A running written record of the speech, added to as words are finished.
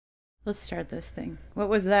Let's start this thing. What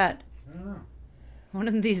was that? I don't know. One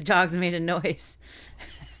of these dogs made a noise.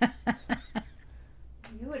 You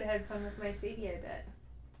would have had fun with my Sadie, I bet.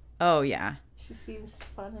 Oh, yeah. She seems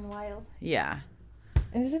fun and wild. Yeah.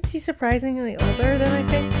 And isn't she surprisingly older than I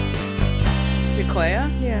think? Sequoia?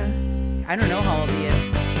 Yeah. I don't know how old he is.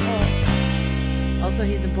 Oh. Also,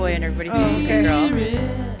 he's a boy and everybody thinks he's a girl.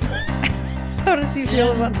 How does he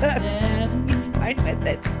feel about that? He's fine with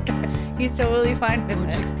it. He's totally fine with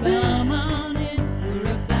it.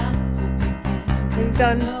 We've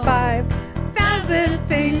done 5,000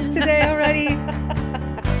 things today already.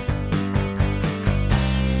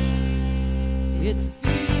 It's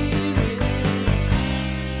Spirit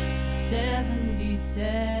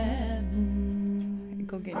 77.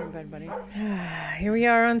 Go get in your bed, buddy. Here we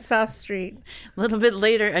are on South Street. A little bit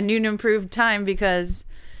later, a new and improved time because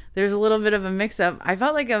there's a little bit of a mix-up. I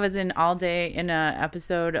felt like I was in all day in a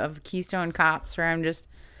episode of Keystone Cops where I'm just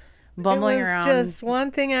bumbling around. It was just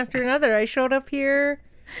one thing after another. I showed up here.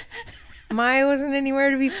 Maya wasn't anywhere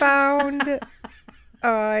to be found.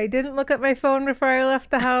 I didn't look at my phone before I left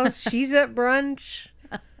the house. She's at brunch.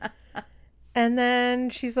 And then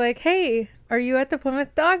she's like, hey, are you at the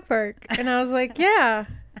Plymouth Dog Park? And I was like, yeah.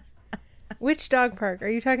 Which dog park? Are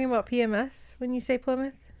you talking about PMS when you say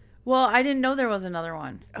Plymouth? Well, I didn't know there was another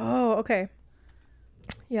one. Oh, okay.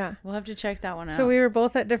 Yeah. We'll have to check that one out. So we were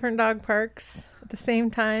both at different dog parks at the same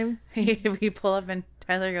time. We pull up and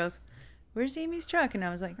Tyler goes, where's Amy's truck? And I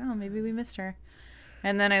was like, oh, maybe we missed her.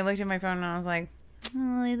 And then I looked at my phone and I was like,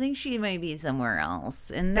 oh, I think she might be somewhere else.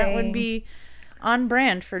 And that would be on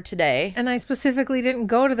brand for today. And I specifically didn't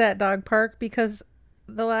go to that dog park because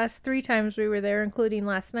the last 3 times we were there, including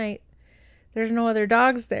last night, there's no other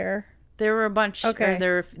dogs there. There were a bunch. Okay.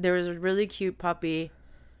 There was a really cute puppy,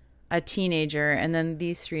 a teenager, and then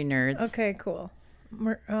these 3 nerds. Okay, cool.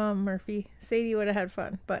 Murphy. Sadie would have had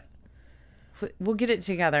fun, but we'll get it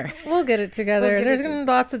together. we'll get it together. We'll get There's it going to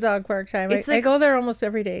be lots of dog park time. It's I like- go there almost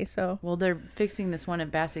every day, so. Well, they're fixing this one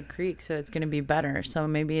at Bassett Creek, so it's going to be better. So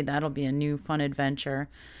maybe that'll be a new fun adventure.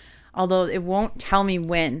 Although it won't tell me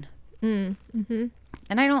when. Mm-hmm.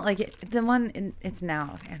 And I don't like it. The one, it's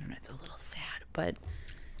now. I don't know. It's a little sad, but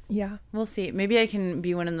Yeah. we'll see. Maybe I can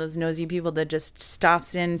be one of those nosy people that just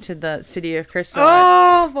stops into the city of Crystal.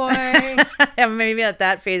 Oh, boy. I'm maybe at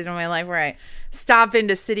that phase of my life where I stop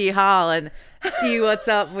into City Hall and see what's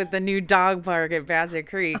up with the new dog park at Bassett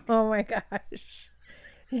Creek. Oh, my gosh.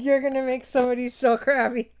 You're going to make somebody so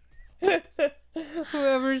crabby.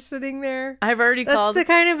 Whoever's sitting there. I've already That's called. the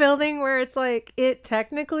kind of building where it's like, it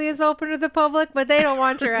technically is open to the public, but they don't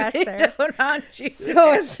want your ass They there. don't want you So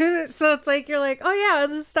there. as soon as, so it's like, you're like, oh yeah, I'll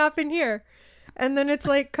just stop in here. And then it's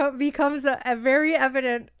like, becomes a very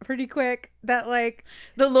evident pretty quick that like,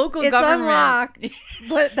 The local it's government. unlocked,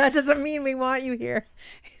 but that doesn't mean we want you here.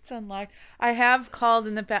 It's unlocked. I have called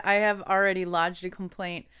in the past. I have already lodged a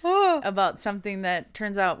complaint Oh, about something that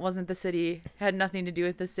turns out wasn't the city, had nothing to do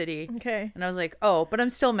with the city. okay. And I was like, oh, but I'm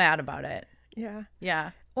still mad about it. Yeah.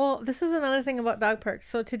 Yeah. Well, this is another thing about dog parks.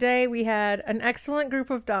 So today we had an excellent group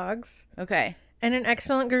of dogs Okay. and an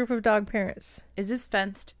excellent group of dog parents. Is this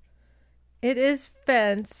fenced? It is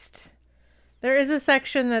fenced. There is a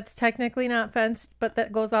section that's technically not fenced, but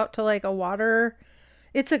that goes out to like a water.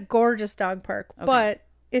 It's a gorgeous dog park, but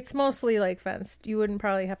it's mostly like fenced. You wouldn't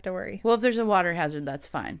probably have to worry. Well, if there's a water hazard, that's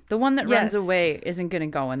fine. The one that runs Yes. away isn't going to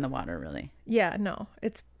go in the water, really. Yeah, no,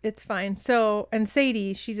 it's fine. So, and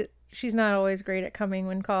Sadie, she's not always great at coming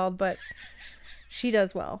when called, but she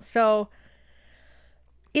does well. So,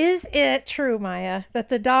 is it true, Maya, that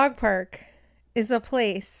the dog park is a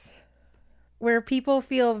place where people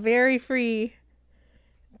feel very free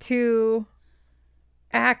to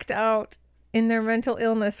act out in their mental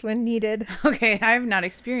illness when needed? Okay, I have not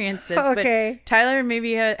experienced this, Okay. but Tyler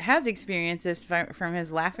maybe has experienced this from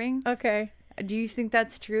his laughing. Okay. Do you think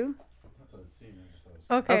that's true? That's what I've seen. I just thought it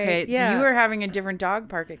was Okay. Okay, Yeah. you were having a different dog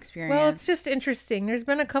park experience. Well, it's just interesting. There's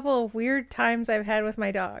been a couple of weird times I've had with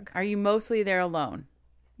my dog. Are you mostly there alone?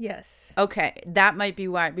 Yes. Okay, that might be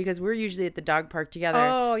why, because we're usually at the dog park together.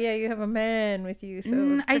 Oh, yeah, you have a man with you.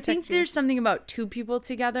 So I protect think you. there's something about 2 people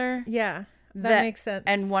together. Yeah, that makes sense.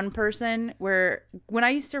 And one person where when I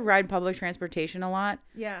used to ride public transportation a lot,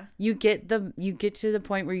 Yeah. you get to the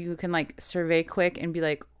point where you can like survey quick and be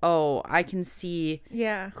like, "Oh, I can see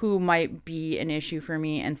Yeah. who might be an issue for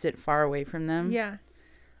me and sit far away from them." Yeah.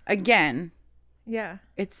 Again, Yeah.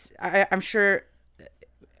 I'm sure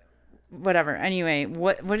whatever. Anyway,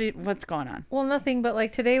 what's going on? Well, nothing, but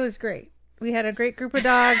like today was great. We had a great group of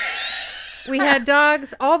dogs. We had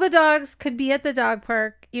dogs. All the dogs could be at the dog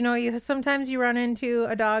park. You know, sometimes you run into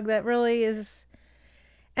a dog that really is,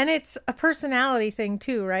 And it's a personality thing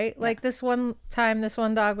too, right? Like this one time, this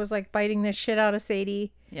one dog was like biting the shit out of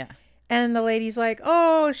Sadie. Yeah. And the lady's like,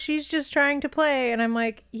 oh, she's just trying to play. And I'm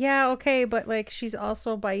like, yeah, okay. But like, she's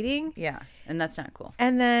also biting. Yeah. And that's not cool.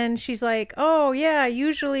 And then she's like, oh, yeah,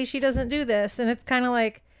 usually she doesn't do this. And it's kind of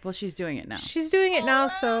like, Well, she's doing it now. she's doing it now.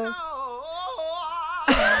 So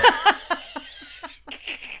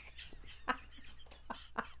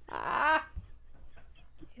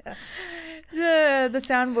The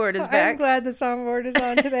soundboard is I'm back. glad the soundboard is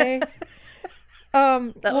on today.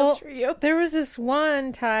 That was for you. There was this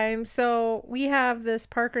one time. So we have this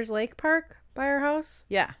Parker's Lake Park by our house.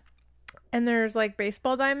 Yeah. And there's like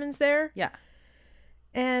baseball diamonds there. Yeah.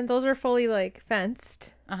 And those are fully like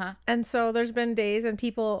fenced. Uh-huh. And so there's been days and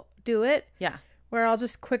people do it Yeah. where I'll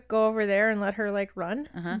just quick go over there and let her like run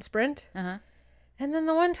and sprint. Uh-huh. And then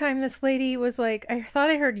the one time this lady was like, I thought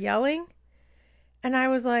I heard yelling. And I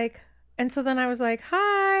was like, and so then I was like,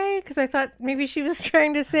 hi, because I thought maybe she was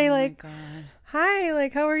trying to say like, Oh my God. hi,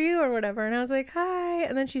 like, how are you or whatever. And I was like, hi.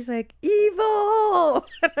 And then she's like, evil.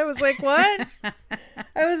 And I was like, what?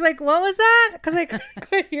 I was like, what was that? Because I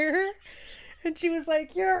couldn't hear her. And she was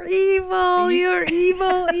like, you're evil. You're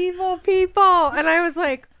evil, evil people. And I was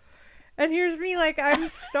like, and here's me, like, I'm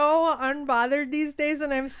so unbothered these days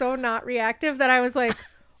and I'm so not reactive that I was like,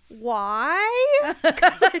 why?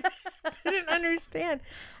 Because I didn't understand.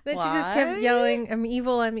 Then she just kept Why? yelling, I'm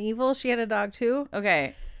evil, I'm evil. She had a dog too.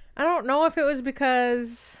 Okay. I don't know if it was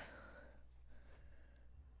because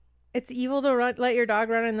it's evil to let your dog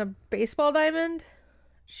run in the baseball diamond.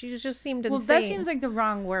 She just seemed insane. Well, that seems like the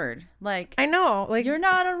wrong word. Like, I know, like you're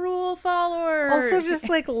not a rule follower. also just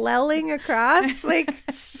like lelling across, like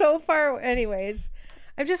so far. Anyways,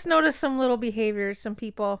 I've just noticed some little behaviors. Some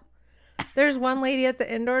people. There's one lady at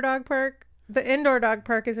the indoor dog park. The indoor dog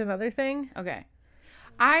park is another thing. Okay.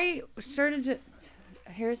 I started to.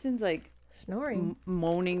 Harrison's like Snoring.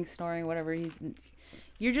 moaning, snoring, whatever.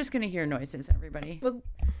 You're just gonna hear noises, everybody. Well,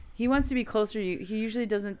 He wants to be closer to you. He usually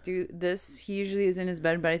doesn't do this. He usually is in his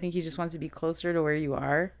bed, but I think he just wants to be closer to where you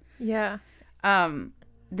are. yeah.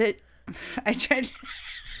 That I tried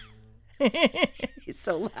to, he's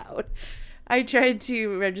so loud. I tried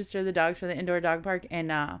to register the dogs for the indoor dog park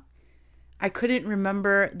and I couldn't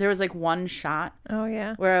remember. There was like one shot Oh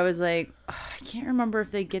yeah. where I was like, "Ugh, I can't remember if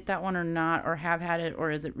they get that one or not, or have had it, or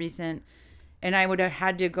is it recent?" And I would have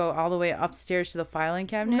had to go all the way upstairs to the filing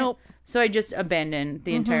cabinet. Nope. So I just abandoned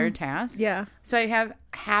the entire task. Yeah. So I have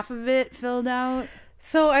half of it filled out.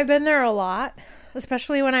 So I've been there a lot,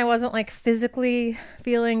 especially when I wasn't like physically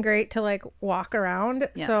feeling great to like walk around.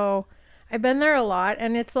 Yeah. So I've been there a lot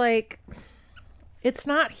and it's like, it's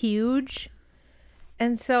not huge.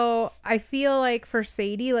 And so I feel like for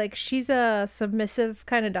Sadie, like she's a submissive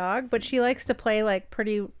kind of dog, but she likes to play like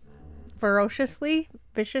pretty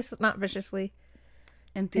not viciously,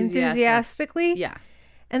 enthusiastically. Yeah.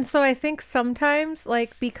 And so I think sometimes,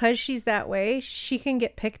 like, because she's that way, she can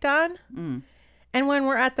get picked on. And when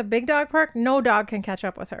we're at the big dog park, no dog can catch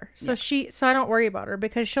up with her. So so I don't worry about her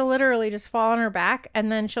because she'll literally just fall on her back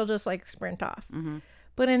and then she'll just like sprint off.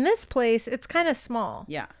 But in this place, it's kind of small.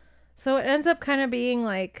 Yeah. So it ends up kind of being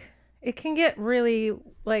like, it can get really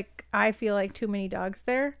like, I feel like too many dogs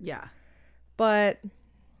there. Yeah. But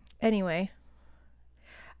anyway,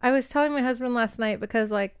 I was telling my husband last night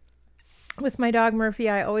because like with my dog Murphy,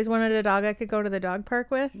 I always wanted a dog I could go to the dog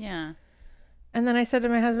park with. Yeah. And then I said to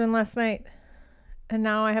my husband last night, and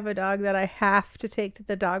now I have a dog that I have to take to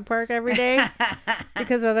the dog park every day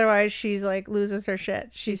because otherwise she's like loses her shit.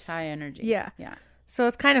 She's high energy. Yeah. Yeah. So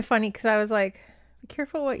it's kind of funny because I was like, be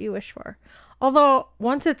careful what you wish for. Although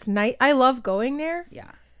once it's night, I love going there.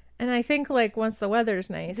 Yeah. And I think like once the weather's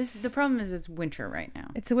nice. The problem is it's winter right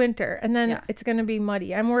now. It's winter and then Yeah. it's going to be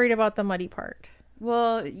muddy. I'm worried about the muddy part.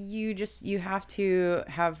 Well, you have to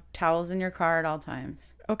have towels in your car at all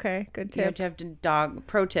times. Okay, good You have tip. to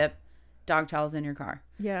pro tip, dog towels in your car.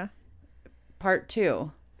 Yeah. Part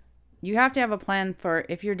 2, you have to have a plan for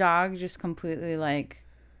if your dog just completely like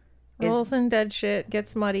Rolls in dead shit,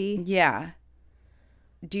 gets muddy. yeah.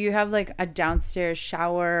 Do you have like a downstairs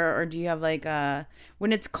shower, or do you have like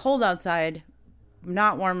when it's cold outside,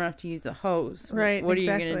 not warm enough to use the hose? Right, What are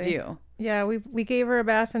you exactly. gonna do? Yeah, we gave her a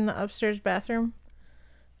bath in the upstairs bathroom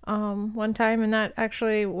one time, and that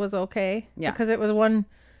actually was okay. Yeah. Because it was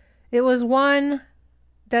one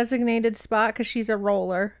designated spot because she's a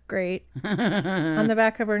roller. Great. On the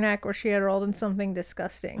back of her neck where she had rolled in something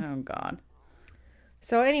disgusting. Oh God.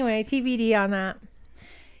 So anyway, TBD on that.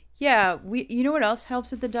 Yeah, you know what else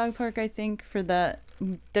helps at the dog park, I think,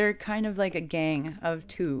 they're kind of like a gang of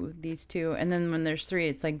two, these two, and then when there's 3,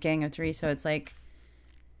 it's like gang of 3, so it's like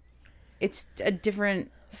it's a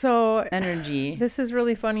different So energy. this is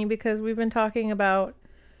really funny because we've been talking about,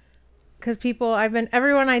 because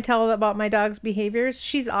everyone I tell about my dog's behaviors,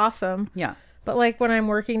 she's awesome. Yeah. But like when I'm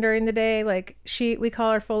working during the day, like we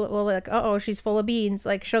call her she's full of beans.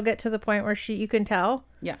 Like she'll get to the point where you can tell.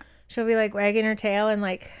 Yeah. She'll be like wagging her tail and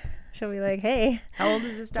like, she'll be like, hey. How old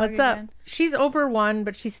is this dog What's again? up? She's over 1,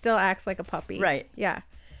 but she still acts like a puppy. Right. Yeah.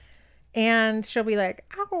 And she'll be like,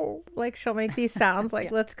 ow. Like she'll make these sounds like,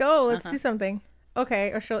 Yeah. let's go. Let's do something.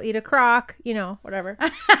 Okay. Or she'll eat a crock, whatever.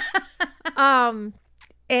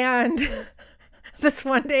 And this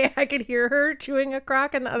one day I could hear her chewing a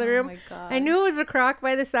crock in the other room. My God. I knew it was a crock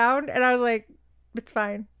by the sound. And I was like, it's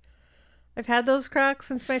fine. I've had those crocks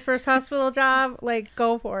since my first hospital job. Like,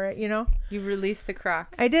 go for it, You released the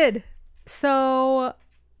crock. I did. So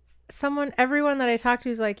everyone that I talked to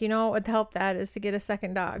is like, what would help that is to get a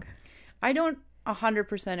second dog. I don't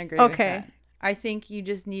 100% agree with Okay. that. I think you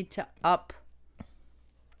just need to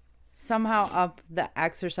somehow up the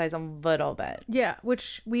exercise a little bit. Yeah,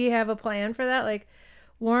 which we have a plan for that. Like,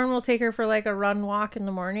 Warren will take her for like a run walk in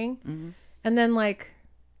the morning. Mm-hmm. And then like,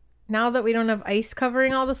 now that we don't have ice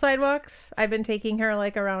covering all the sidewalks, I've been taking her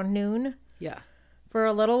like around noon Yeah. for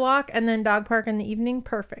a little walk and then dog park in the evening.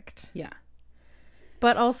 Perfect. Yeah.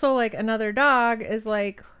 But also like another dog is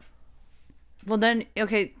like, Well then,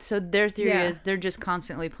 okay, so their theory Yeah. is they're just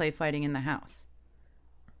constantly play fighting in the house.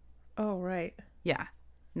 oh, right. Yeah.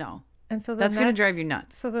 No. And so then That's going to drive you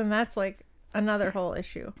nuts. So then that's like another whole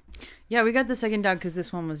issue. Yeah, we got the second dog because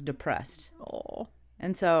this one was depressed. Oh,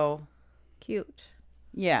 And so, cute.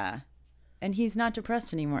 yeah. And he's not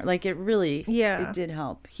depressed anymore. Like, it did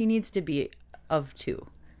help. He needs to be of 2.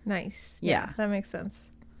 Nice. Yeah. That makes sense.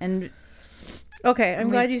 And Okay, I'm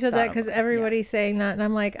We glad you said that thought because about it, everybody's saying that, and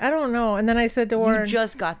I'm like, I don't know. And then I said to Warren, you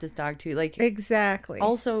just got this dog too. Like, exactly.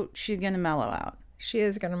 also, she's going to mellow out. She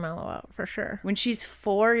is gonna mellow out for sure. When she's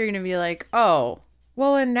 4, you're going to be like, oh,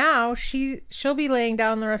 Well, and now she'll be laying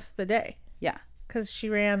down the rest of the day yeah. because she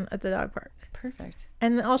ran at the dog park, Perfect.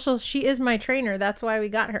 and also she is my trainer. That's why we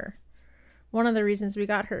got her. One of the reasons we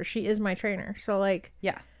got her, she is my trainer. So like,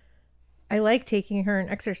 Yeah. I like taking her and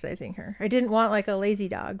exercising her. I didn't want like a lazy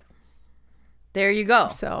dog. There you go.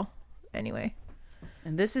 So anyway,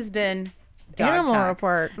 And this has been Dog animal Talk.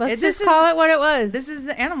 report. Let's This just is- call it what it was. This is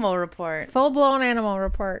the animal report. Full blown animal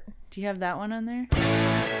report. Do you have that one on there?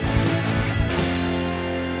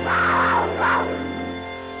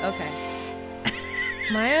 Okay.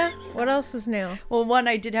 Maya, what else is new? Well, one,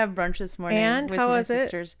 I did have brunch this morning And with how my was it?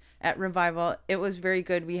 sisters at Revival. It was very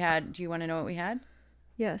good. We had, do you want to know what we had?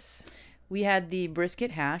 Yes. We had the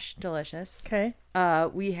brisket hash, delicious. Okay.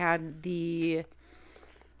 We had the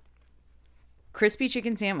crispy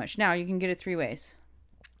chicken sandwich. Now you can get it 3 ways.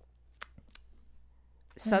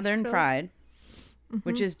 Southern Nashville. fried,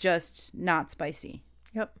 which is just not spicy.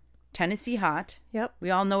 Yep. Tennessee hot. Yep.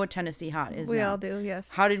 We all know what Tennessee hot is We now. all do.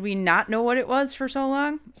 Yes. How did we not know what it was for so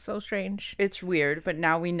long? So strange. It's weird, but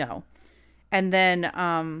now we know. And then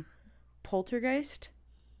poltergeist,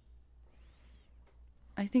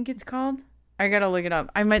 I think it's called. I gotta look it up.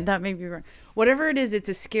 That may be wrong. Whatever it is, it's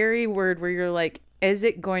a scary word where you're like, is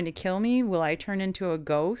it going to kill me? Will I turn into a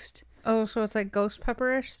ghost? Oh, so it's like ghost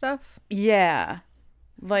pepperish stuff? Yeah.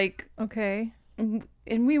 Like, Okay. and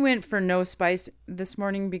we went for no spice this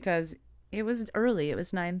morning because it was early. It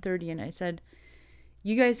was 9:30, and I said,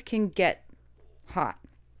 you guys can get hot.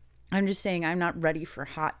 I'm just saying I'm not ready for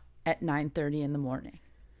hot at 9:30 in the morning.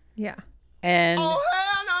 Yeah. And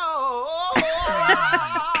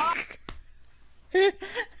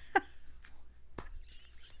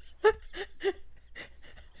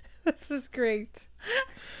This is great.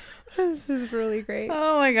 This is really great.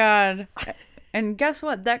 oh my God. And guess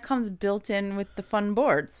what? That comes built in with the fun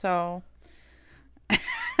board. So,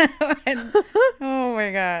 and, oh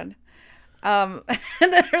my God.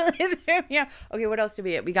 That really threw me off. Okay, what else did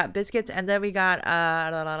we get? We got biscuits, and then we got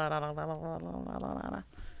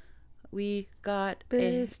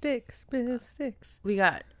Bisticks. we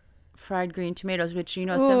got fried green tomatoes, which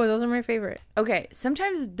Oh, those are my favorite. okay,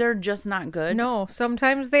 sometimes they're just not good. No,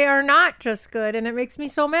 sometimes they are not just good, and it makes me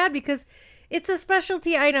so mad because it's a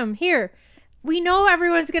specialty item. Here, we know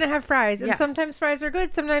everyone's going to have fries, and Yeah. sometimes fries are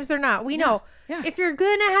good, sometimes they're not. We know. yeah. If you're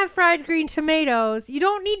going to have fried green tomatoes, you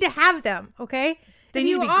don't need to have them, okay? They if need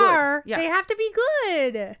you to be good. are, Yeah. they have to be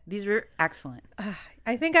good. These were excellent.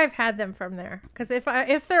 I think I've had them from there because if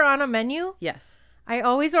they're on a menu, Yes. I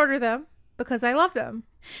always order them because I love them.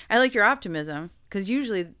 I like your optimism, because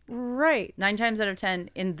usually Right. 9 times out of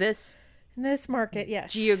 10 in this In this market,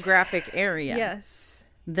 yes. geographic area, Yes.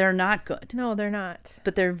 they're not good. No, they're not.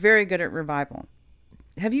 But they're very good at Revival.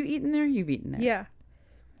 Have you eaten there? You've eaten there. Yeah.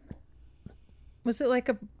 Was it like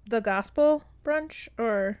the gospel brunch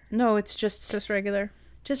or No, it's just regular?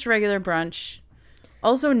 regular brunch.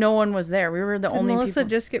 Also, no one was there. We were the Did only Melissa people.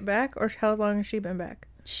 just get back, or how long has she been back?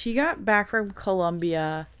 She got back from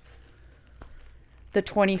Colombia the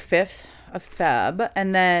 25th of Feb,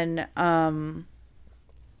 and then I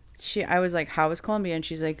was like, how was Colombia? And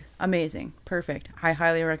she's like, amazing, perfect, I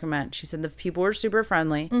highly recommend. She said the people were super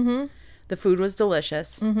friendly. Mm-hmm. The food was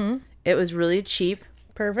delicious. Mm-hmm. It was really cheap.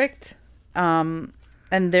 Perfect.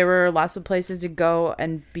 And there were lots of places to go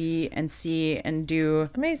and be and see and do.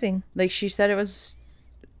 Amazing. Like she said,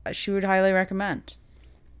 she would highly recommend.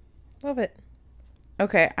 Love it.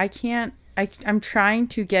 Okay, I'm trying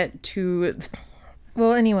to get to.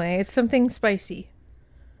 Well, anyway, it's something spicy.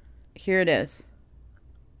 Here it is.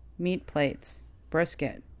 Meat plates,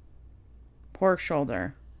 brisket, pork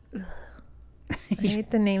shoulder. I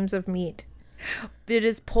hate the names of meat. It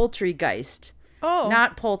is poultrygeist, Oh,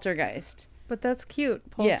 not poltergeist. but that's cute.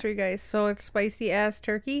 Yeah. Poltergeist. So it's spicy ass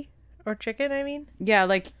turkey or chicken, I mean. Yeah,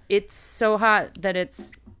 like it's so hot that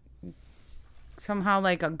it's somehow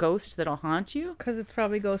like a ghost that'll haunt you. Because it's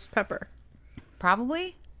probably ghost pepper.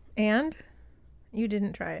 Probably. And you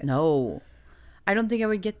didn't try it. No, I don't think I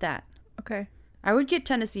would get that. Okay. I would get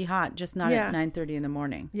Tennessee hot, just not Yeah. at 9:30 in the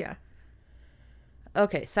morning. Yeah.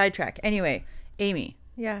 Okay, sidetrack. Anyway, Amy,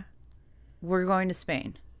 Yeah. we're going to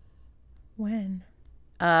Spain. When?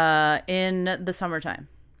 In the summertime.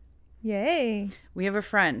 Yay. We have a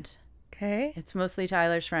friend. Okay. It's mostly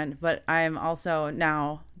Tyler's friend, but I am also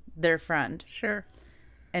now their friend. Sure.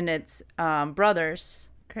 And it's brothers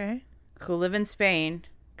Okay. who live in Spain,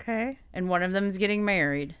 Okay. and one of them is getting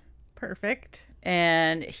married. Perfect.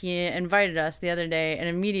 And he invited us the other day, and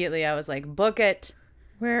immediately I was like, book it.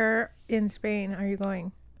 Where in Spain are you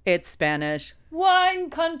going? It's Spanish. Wine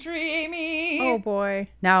country, Amy. Oh boy.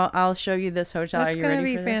 Now I'll show you this hotel. That's Are you going to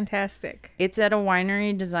ready be for this? fantastic. It's at a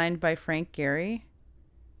winery designed by Frank Gehry.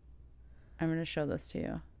 I'm going to show this to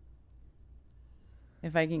you.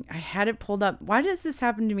 If I can. I had it pulled up. Why does this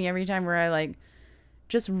happen to me every time where I like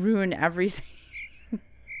just ruin everything?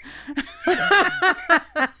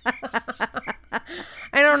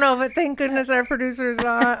 I don't know, but thank goodness our producer's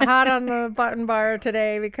hot on the button bar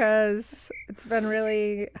today because it's been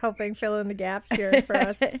really helping fill in the gaps here for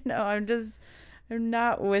us. No, I'm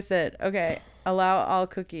not with it. Okay. Allow all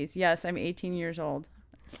cookies. Yes, I'm 18 years old.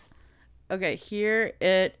 Okay, here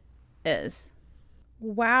it is.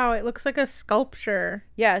 Wow, it looks like a sculpture.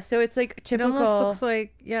 Yeah, so it's like It typical almost looks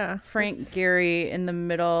like, yeah. Frank it's Gehry in the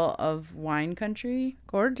middle of wine country.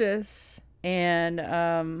 gorgeous.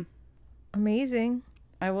 And Amazing.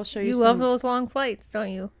 I will show you You some. love those long flights,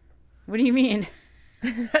 don't you? What do you mean?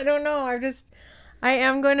 I don't know. I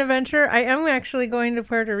am going to venture. I am actually going to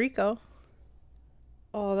Puerto Rico.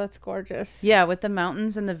 Oh, that's gorgeous. Yeah, with the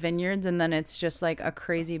mountains and the vineyards, and then it's just like a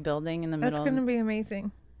crazy building in the That's middle. going to be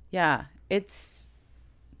amazing. Yeah, it's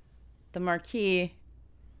the marquee.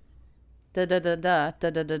 Da da da da da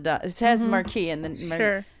da da da. It says marquee, and then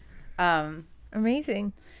Sure. Um,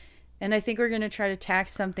 Amazing. and I think we're gonna try to tack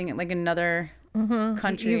something like another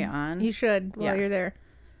country on. You should while Yeah. you're there.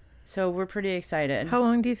 So we're pretty excited. How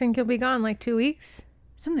long do you think you'll be gone? Like 2 weeks?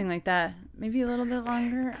 Something like that. Maybe a little bit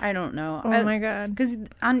longer. I don't know. Oh my God. Because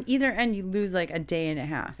on either end, you lose like a day and a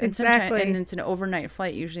half. And Exactly. And it's an overnight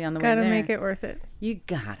flight usually on the way Gotta there. make it worth it. You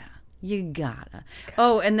gotta.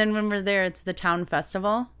 Oh, and then when we're there, it's the town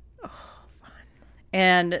festival. Oh, fun.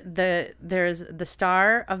 And there's the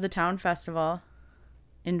star of the town festival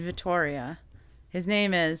in Vitoria. His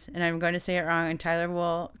name is, and I'm going to say it wrong, and Tyler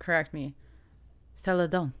will correct me,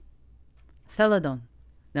 Celadon.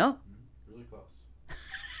 No? Really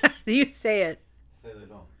close. You say it. Say they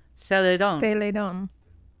don't. Celadon. Teledon.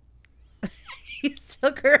 He's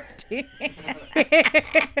still correcting.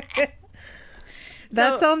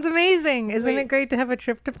 That So- sounds amazing. Isn't Wait. it great to have a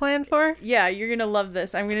trip to plan for? Yeah, you're going to love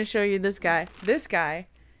this. I'm going to show you this guy. This guy,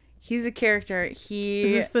 he's a character. Is He,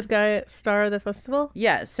 this the guy at Star of the Festival?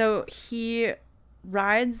 yeah, so he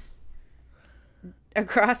rides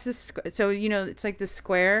across this, so, you know, it's like the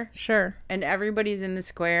square, Sure. and everybody's in the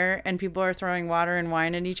square, and people are throwing water and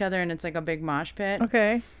wine at each other, and it's like a big mosh pit.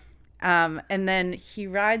 Okay. And then he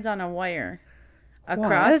rides on a wire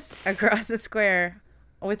across What? the square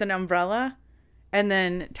with an umbrella. And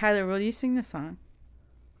then, Tyler, will you sing the song?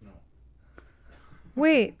 No.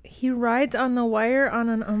 Wait, he rides on the wire on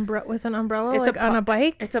an with an umbrella, It's like on a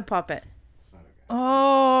bike? It's a puppet. It's not a guy.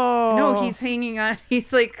 Oh. No, he's hanging on.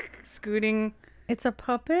 He's like scooting. It's a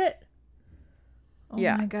puppet? Oh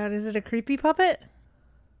Yeah. my God, is it a creepy puppet?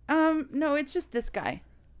 No, it's just this guy.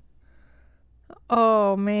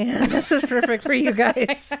 Oh man, this is perfect for you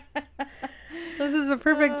guys. This is a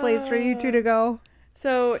perfect place for you two to go.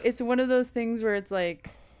 So it's one of those things where it's like,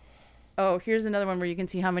 oh, here's another one where you can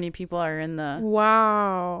see how many people are in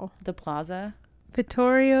Wow. the plaza.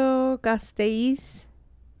 Vittorio Gasteiz.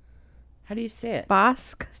 How do you say it?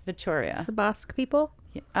 Basque. It's Victoria. It's the Basque people.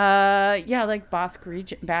 Yeah, like Basque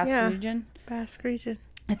region. Basque region.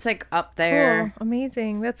 It's like up there. Cool.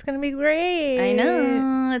 Amazing. That's going to be great. I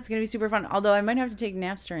know. It's going to be super fun. Although I might have to take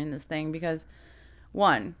naps during this thing because,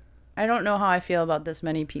 one, I don't know how I feel about this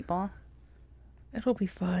many people. It'll be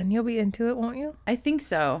fun. You'll be into it, won't you? I think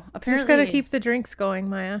so. You Apparently. just got to keep the drinks going,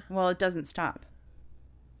 Maya. Well, it doesn't stop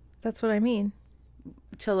That's what I mean.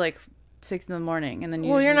 till like 6 in the morning, and then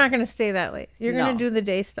Well, you're not going to stay that late. You're going No. to do the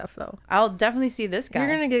day stuff, though. I'll definitely see this guy.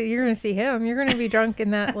 You're going to see him. You're going to be drunk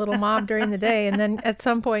in that little mob during the day, and then at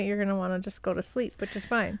some point you're going to want to just go to sleep, which is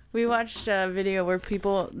fine. We watched a video where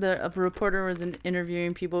a reporter was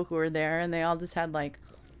interviewing people who were there, and they all just had like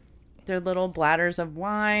their little bladders of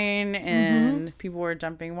wine, and people were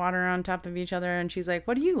dumping water on top of each other. And she's like,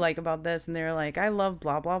 "What do you like about this?" And they were like, "I love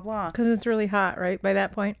blah blah blah." Because it's really hot, right? By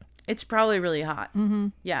that point. It's probably really hot. Mm-hmm.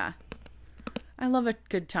 Yeah, I love a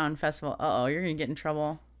good town festival. Uh oh, you're gonna get in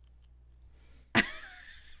trouble.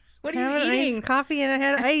 What are I had you eating? iced coffee and I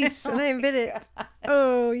had ice and I bit it.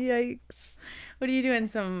 Oh, yikes. What are you doing?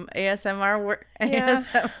 Some ASMR work? Yeah.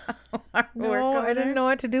 ASMR work No, over I didn't there? know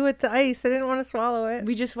what to do with the ice. I didn't want to swallow it.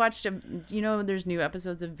 We just watched there's new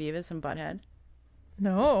episodes of Beavis and Butthead.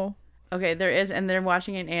 No. Okay, there is, and they're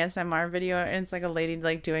watching an ASMR video, and it's like a lady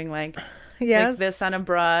like doing like Yes. this on a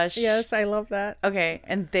brush. Yes, I love that. Okay,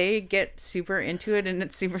 and they get super into it, and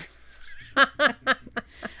it's super.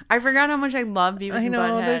 I forgot how much I love Beavis I and know,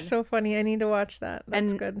 Butthead. they're so funny. I need to watch that.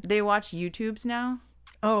 That's and good. they watch YouTubes now.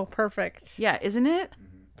 Oh, perfect. Yeah, isn't it?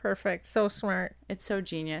 Perfect. So smart. It's so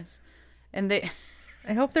genius. And they,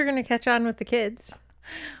 I hope they're going to catch on with the kids.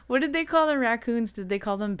 what did they call the raccoons? Did they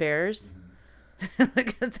call them bears?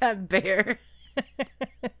 Look at that bear.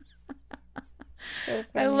 So I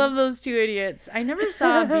funny. love those two idiots. I never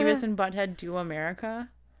saw Beavis and Butthead do America.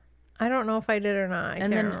 I don't know if I did or not.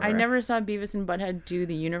 And then I never saw Beavis and Butthead do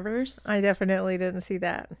the universe. I definitely didn't see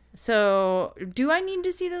that. So, do I need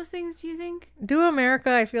to see those things, do you think? Do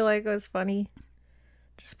America, I feel like was funny.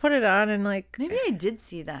 Just put it on and like. Maybe I did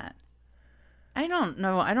see that. I don't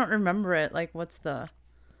know. I don't remember it. Like, what's the...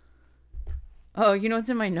 Oh, you know what's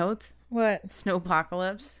in my notes? What?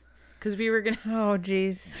 Snowpocalypse. Because we were going to... Oh,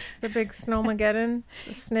 geez. The big snowmageddon.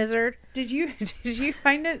 The snizzard. Did you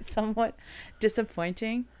find it somewhat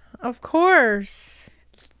disappointing? Of course.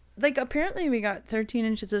 Like, apparently we got 13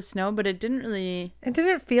 inches of snow, but it didn't really... It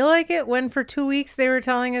didn't feel like it when for 2 weeks they were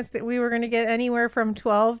telling us that we were going to get anywhere from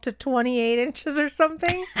 12 to 28 inches or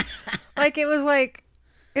something. Like, it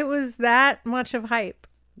was that much of hype.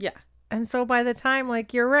 Yeah. And so by the time,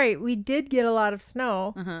 like, you're right, we did get a lot of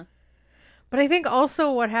snow. Uh-huh. But I think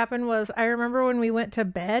also what happened was, I remember when we went to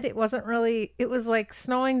bed, it was like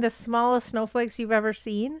snowing the smallest snowflakes you've ever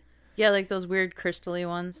seen. Yeah, like those weird crystally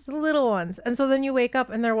ones. The little ones. And so then you wake up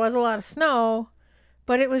and there was a lot of snow,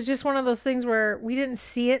 but it was just one of those things where we didn't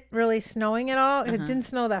see it really snowing at all. It didn't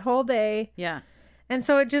snow that whole day. Yeah. And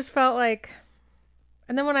so it just felt like,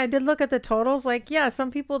 and then when I did look at the totals, like, yeah,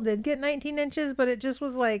 some people did get 19 inches, but it just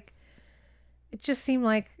was like, it just seemed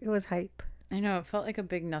like it was hype. I know. It felt like a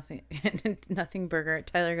big nothing burger.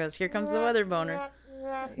 Tyler goes, "Here comes the weather boner."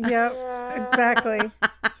 Yep, exactly.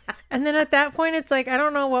 And then at that point, it's like, I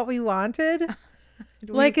don't know what we wanted.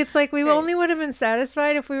 Like, it's like we only would have been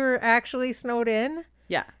satisfied if we were actually snowed in.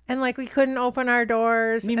 Yeah. And like we couldn't open our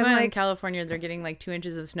doors. Meanwhile, and, like, in California, they're getting like 2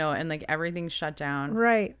 inches of snow and like everything's shut down.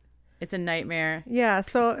 right. It's a nightmare. Yeah.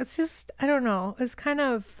 So it's just, I don't know. It's kind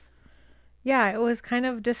of, yeah, it was kind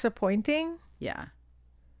of disappointing. Yeah.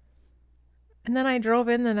 And then I drove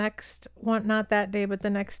in the next one, not that day, but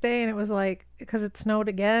the next day. And it was like, because it snowed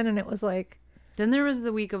again. And it was like, Then there was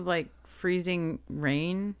the week of like freezing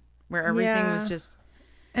rain where everything was just...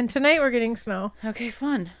 And tonight we're getting snow. Okay,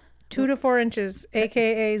 fun. 2 to 4 inches,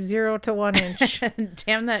 aka 0 to 1 inch.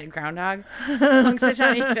 Damn that groundhog.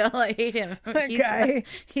 Punxsutawney Phil, I hate him. That guy.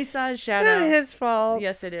 He saw his It's shadow. not his fault.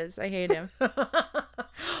 Yes, it is. I hate him.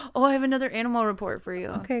 Oh, I have another animal report for you.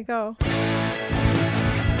 Okay, go.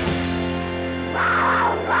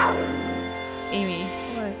 Amy,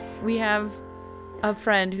 What? we have a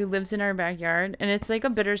friend who lives in our backyard, and it's like a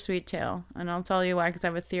bittersweet tale. And I'll tell you why, because I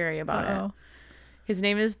have a theory about it. Uh-oh. His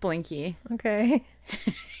name is Blinky. Okay.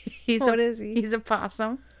 What is he? He's a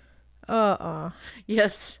possum. Uh-uh.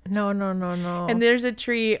 Yes. No. And there's a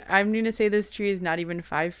tree. I'm going to say this tree is not even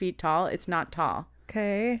 5 feet tall. It's not tall.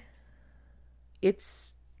 Okay.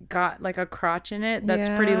 It's got like a crotch in it that's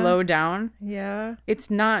pretty Yeah. low down. Yeah. It's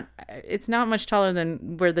not much taller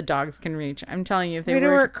than where the dogs can reach. I'm telling you, if they Way to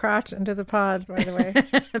were work crotch into the pod, by the way.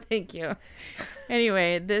 Thank you.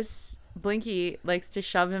 Anyway, this Blinky likes to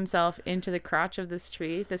shove himself into the crotch of this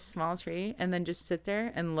tree, this small tree, and then just sit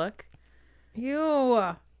there and look.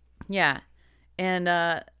 You. Yeah. And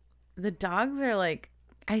the dogs are like,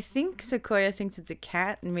 I think Sequoia thinks it's a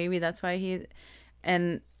cat, and maybe that's why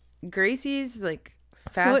and Gracie's like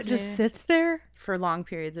So it fascinated just sits there? for long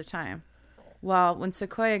periods of time. Well, when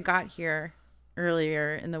Sequoia got here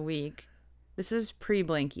earlier in the week, this was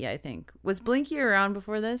pre-Blinky, I think. Was Blinky around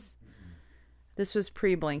before this? This was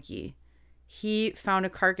pre-Blinky. He found a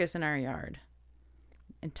carcass in our yard,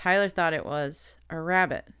 and Tyler thought it was a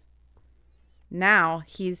rabbit. Now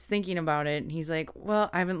he's thinking about it, and he's like, well,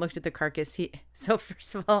 I haven't looked at the carcass. So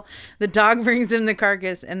first of all, the dog brings him the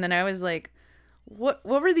carcass, and then I was like, what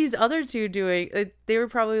were these other two doing? They were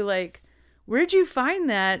probably like, where'd you find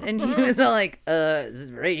that? And he was all like, this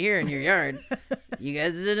is right here in your yard. You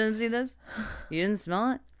guys didn't see this? You didn't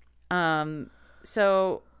smell it?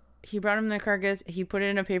 So he brought him the carcass. He put it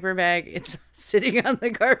in a paper bag. It's sitting on the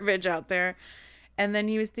garbage out there. And then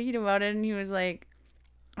he was thinking about it, and he was like,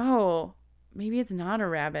 oh, maybe it's not a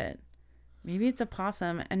rabbit. Maybe it's a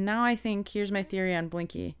possum. And now I think, here's my theory on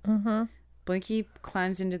Blinky. Mm-hmm. Blinky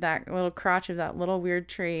climbs into that little crotch of that little weird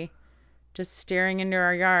tree, just staring into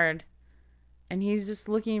our yard. And he's just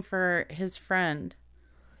looking for his friend.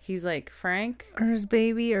 He's like, Frank? Or his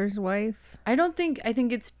baby or his wife. I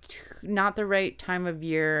think it's not the right time of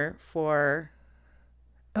year for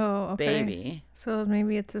Oh, okay. baby. So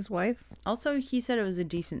maybe it's his wife? Also, he said it was a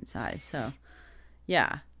decent size. So,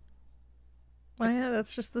 yeah. Well, yeah,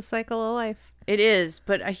 that's just the cycle of life. It is.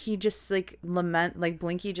 But he just like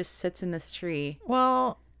Blinky just sits in this tree.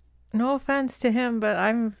 Well, no offense to him,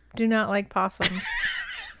 but do not like possums.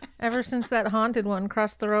 Ever since that haunted one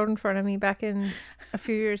crossed the road in front of me back in a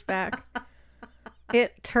few years back,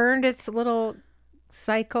 it turned its little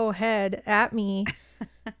psycho head at me.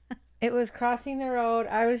 It was crossing the road.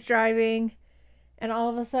 I was driving, and all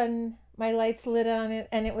of a sudden, my lights lit on it,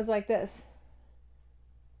 and it was like this.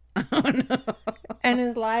 Oh, no. And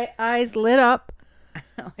his eyes lit up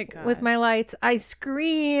Oh, my God. with my lights. I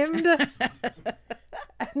screamed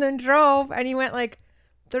and then drove, and he went like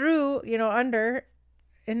through,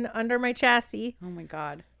 under my chassis. Oh, my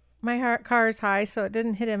God. My car's high, so it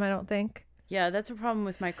didn't hit him, I don't think. Yeah, that's a problem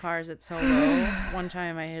with my cars. It's so low. One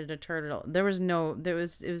time I hit a turtle. It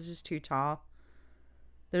was just too tall.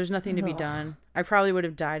 There was nothing to be Ugh. done. I probably would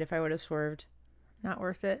have died if I would have swerved. Not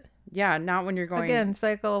worth it. Yeah, not when you're going. Again,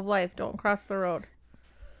 cycle of life. Don't cross the road.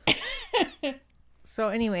 So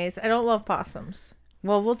anyways, I don't love possums.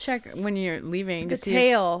 Well, we'll check when you're leaving. The to see if-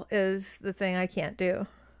 tail is the thing I can't do.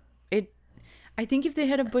 I think if they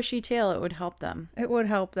had a bushy tail, it would help them. It would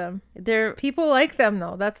help them. They're People like them,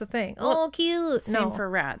 though. That's the thing. Well, Oh, cute. same No. for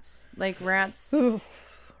rats. Like rats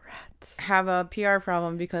Oof, rats. have a PR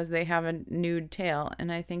problem because they have a nude tail,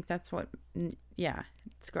 and I think that's what. Yeah,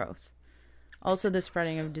 it's gross. Also, the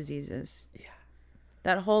spreading of diseases. Yeah.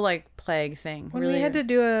 That whole like plague thing. When really we had to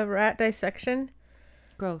do a rat dissection,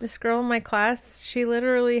 gross. this girl in my class, she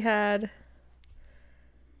literally had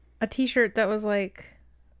a t-shirt that was like,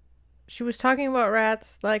 she was talking about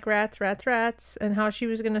rats, like rats, and how she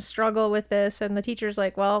was going to struggle with this. And the teacher's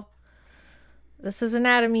like, well, this is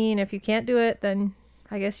anatomy, and if you can't do it, then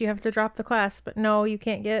I guess you have to drop the class. But no, you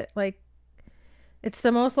can't get, like, it's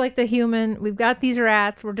the most like the human. We've got these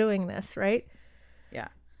rats. We're doing this, right? Yeah.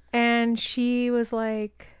 And she was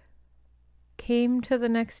like, came to the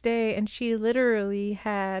next day, and she literally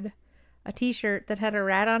had a t-shirt that had a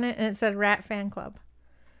rat on it, and it said Rat Fan Club.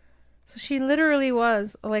 So she literally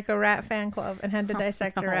was like a rat fan club and had to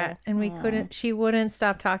dissect a rat, and she wouldn't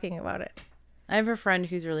stop talking about it. I have a friend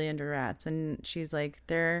who's really into rats, and she's like,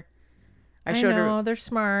 I I showed know, her. they're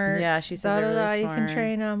smart. Yeah, she said they're really You can smart.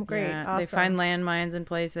 train them. Great. Yeah, Awesome. They find landmines in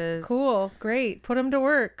places. Cool. Great. Put them to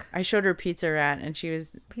work. I showed her Pizza Rat, and she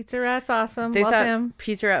was. Pizza Rat's awesome. They Love thought him.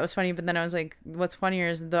 Pizza Rat was funny, but then I was like, what's funnier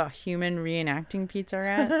is the human reenacting Pizza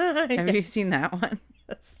Rat. Have you seen that one?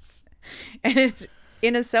 Yes. And it's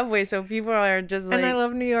in a subway, so people are just like. And I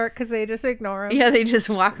love New York because they just ignore him. Yeah, they just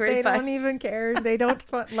walk right They by. don't even care. They don't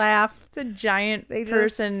laugh. It's a giant They just-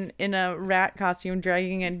 person in a rat costume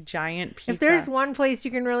dragging a giant pizza. If there's one place you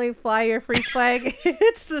can really fly your freak flag,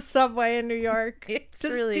 it's the subway in New York. It's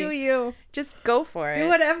Just really do you. just go for it. Do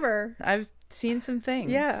whatever. I've seen some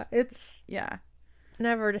things. Yeah, it's Yeah.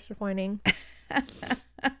 never disappointing.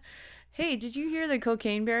 Hey, did you hear the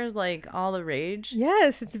Cocaine Bears like all the rage?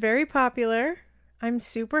 Yes, it's very popular. I'm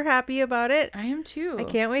super happy about it. I am too. I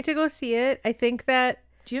can't wait to go see it. I think that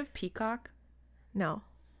Do you have Peacock? No.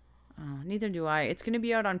 Oh, neither do I. It's going to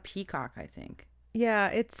be out on Peacock, I think. Yeah,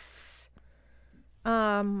 it's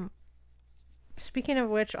speaking of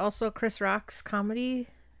which, also Chris Rock's comedy.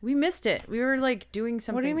 We missed it. We were like doing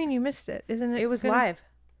something. What do you mean you missed it? Isn't it? It was live.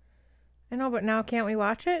 I know, but now can't we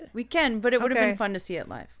watch it? We can, but it would have Okay. been fun to see it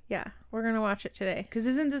live. Yeah, we're gonna watch it today. Because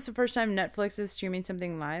isn't this the first time Netflix is streaming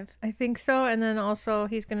something live? I think so. And then also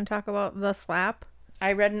he's gonna talk about The Slap.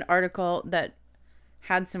 I read an article that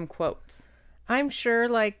had some quotes. I'm sure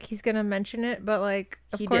like he's gonna mention it, but like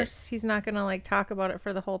of He did. course he's not gonna like talk about it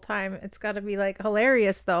for the whole time. It's got to be like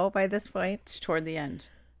hilarious though by this point. It's toward the end.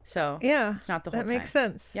 So Yeah, it's not the whole that time. makes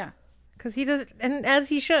sense. Yeah. Because he does, and as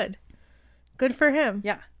he should. Good for him.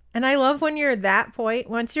 Yeah. And I love when you're at that point.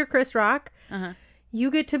 Once you're Chris Rock, Uh-huh. you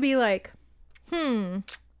get to be like,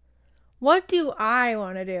 what do I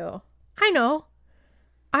want to do? I know.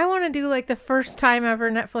 I want to do like the first time ever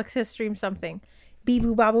Netflix has streamed something. Beep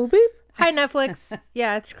boop ba boop boop. Hi Netflix.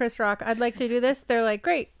 Yeah, it's Chris Rock. I'd like to do this. They're like,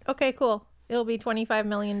 great. Okay, cool. It'll be $25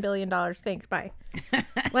 billion. Thanks. Bye.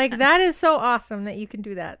 Like that is so awesome that you can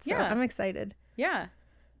do that. So Yeah. I'm excited. Yeah.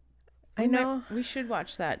 I know. We should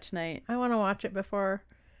watch that tonight. I want to watch it before.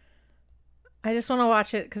 I just want to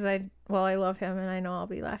watch it because I love him and I know I'll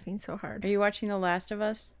be laughing so hard. Are you watching The Last of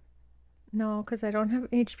Us? No, because I don't have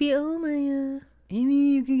HBO, Maya.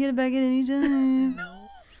 Amy, you can get it back at any time.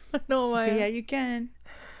 No, Maya. Yeah, you can.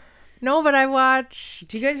 No, but I watch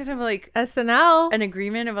Do you guys have like SNL. an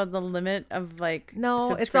agreement about the limit of like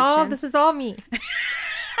No, it's all. This is all me. subscriptions?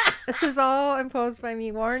 This is all imposed by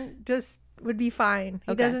me. Warren just would be fine.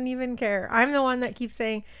 He Okay. doesn't even care. I'm the one that keeps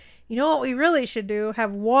saying, you know what we really should do?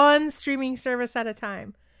 Have one streaming service at a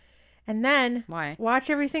time. And then Why? watch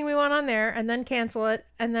everything we want on there and then cancel it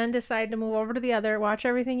and then decide to move over to the other. Watch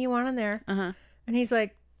everything you want on there. Uh-huh. And he's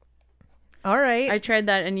like, all right. I tried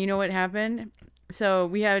that, and you know what happened?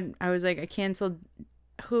 So I was like, I canceled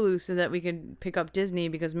Hulu so that we could pick up Disney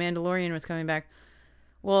because Mandalorian was coming back.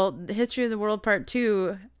 Well, the History of the World Part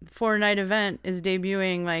 2 4-night event is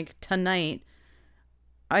debuting like tonight.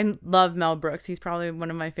 I love Mel Brooks. He's probably one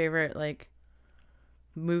of my favorite like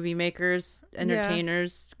movie makers,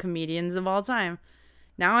 entertainers, comedians of all time.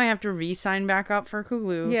 Now I have to re-sign back up for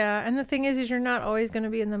Hulu. Yeah. And the thing is you're not always going to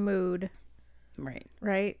be in the mood, Right.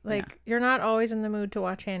 right? Like you're not always in the mood to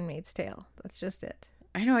watch Handmaid's Tale. That's just it.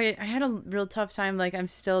 I know. I had a real tough time. Like I'm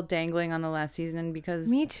still dangling on the last season because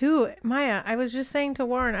Me too. Maya, I was just saying to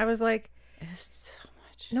Warren, I was like, it's so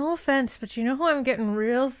much. no offense, but you know who I'm getting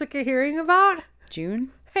real sick of hearing about?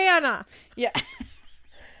 June? Hannah. Yeah.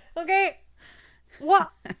 Okay.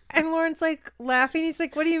 What? And Warren's like laughing. He's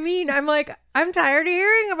like, what do you mean? I'm like, I'm tired of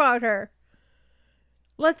hearing about her.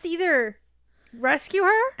 Let's either rescue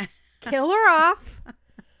her, kill her off,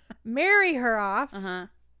 marry her off. Uh-huh.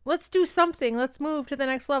 Let's do something. Let's move to the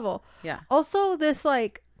next level. Yeah. Also, this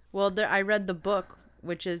like, Well, I read the book,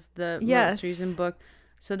 which is the Yes. most recent book.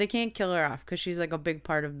 So they can't kill her off because she's like a big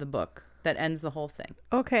part of the book that ends the whole thing.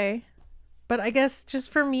 okay. But I guess just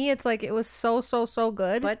for me, it's like it was so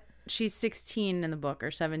good. But she's 16 in the book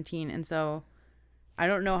or 17. And so I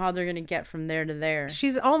don't know how they're going to get from there to there.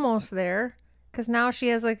 She's almost there because now she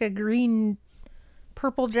has like a green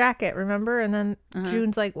purple jacket, remember? And then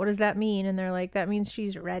June's like, what does that mean? And they're like, that means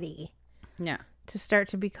she's ready Yeah. to start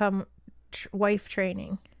to become wife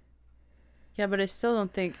training. Yeah, but I still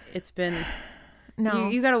don't think it's been... No.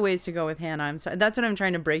 You got a ways to go with Hannah. I'm sorry. That's what I'm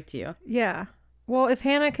trying to break to you. Yeah. Well, if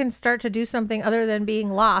Hannah can start to do something other than being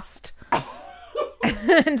lost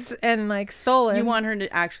and like stolen, You want her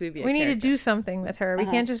to actually be a we need to character. do something with her. We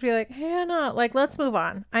can't just be like, Hannah, like, let's move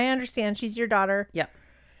on. I understand she's your daughter. Yeah.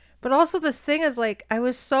 But also this thing is like, I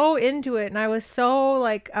was so into it and I was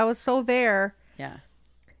so there. Yeah.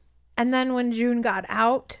 And then when June got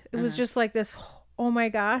out, it was just like this, oh my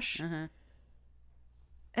gosh. Uh-huh.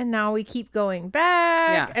 And now we keep going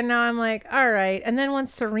back. Yeah. And now I'm like, all right. And then when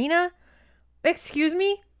Serena, excuse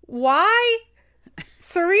me, why?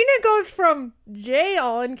 Serena goes from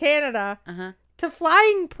jail in Canada Uh-huh. to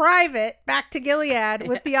flying private back to Gilead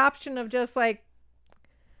with the option of just like,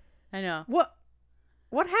 I know.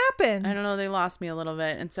 what happened? I don't know. They lost me a little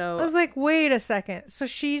bit. And so... I was like, wait a second. So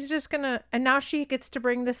she's just gonna, and now she gets to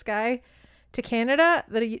bring this guy to Canada,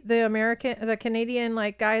 the Canadian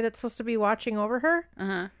like guy that's supposed to be watching over her.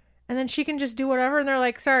 Uh-huh. And then she can just do whatever. And they're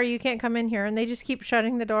like, sorry, you can't come in here. And they just keep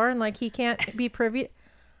shutting the door and like, he can't be privy.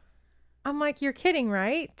 I'm like, you're kidding,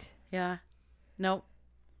 right? Yeah. Nope.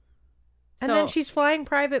 And So, then she's flying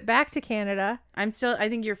private back to Canada. I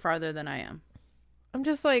think you're farther than I am. I'm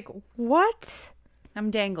just like, what?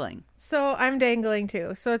 I'm dangling. So I'm dangling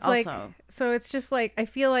too. So it's like, Also- so it's just like, I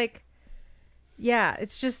feel like Yeah,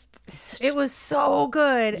 it's just it was so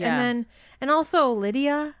good. Yeah. And also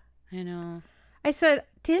Lydia. I know. I said,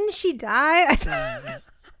 didn't she die? I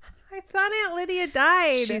thought Aunt Lydia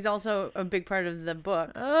died. She's also a big part of the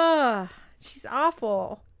book. Ugh, she's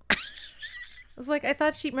awful. I was like, I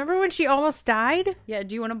thought remember when she almost died? Yeah,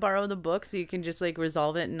 do you want to borrow the book so you can just like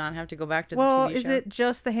resolve it and not have to go back to the Well, TV is show? it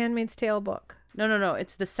just the Handmaid's Tale book? No.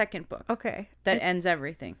 It's the second book Okay. that ends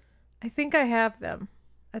everything. I think I have them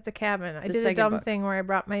at the cabin. I The did a second dumb book. thing where I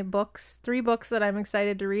brought my books. 3 books that I'm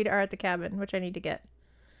excited to read are at the cabin, which I need to get.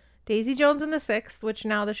 Daisy Jones and the Sixth, which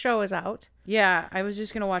now the show is out. Yeah, I was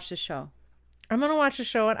just going to watch the show. I'm going to watch the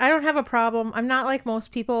show, and I don't have a problem. I'm not like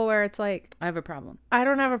most people where it's like, I have a problem. I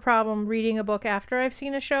don't have a problem reading a book after I've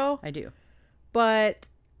seen a show, I do. but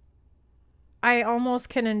I almost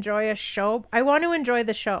can enjoy a show. I want to enjoy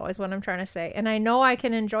the show is what I'm trying to say. And I know I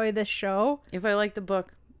can enjoy this show. If I like the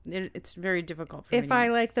book, it's very difficult for me. If I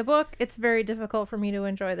like the book, it's very difficult for me to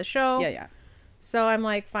enjoy the show. Yeah. So I'm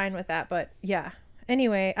like fine with that, but yeah.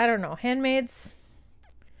 Anyway, I don't know. Handmaids.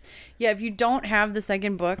 Yeah, if you don't have the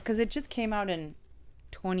second book, because it just came out in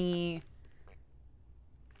 20...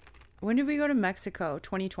 When did we go to Mexico?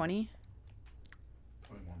 2020?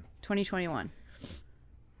 2021.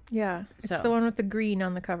 Yeah. It's So. the one with the green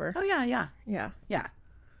on the cover. Oh, yeah. Yeah. Yeah.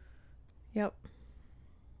 Yep.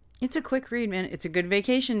 It's a quick read, man. It's a good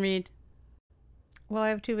vacation read. Well, I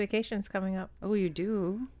have 2 vacations coming up. Oh, you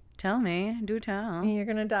do? Tell me. Do tell. You're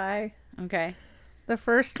going to die. Okay. The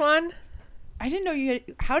first one, I didn't know you had...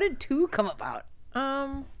 How did 2 come about?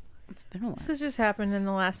 It's been a while. this has just happened in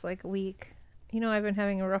the last like week. You know, I've been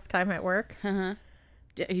having a rough time at work. Uh-huh.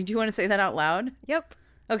 Do you want to say that out loud? Yep.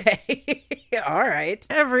 Okay. All right.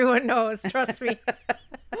 Everyone knows. Trust me.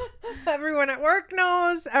 Everyone at work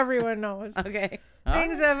knows. Everyone knows. Okay.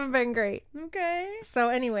 Things haven't been great. Okay. So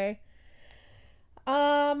anyway,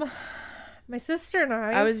 my sister and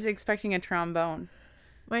I was expecting a trombone.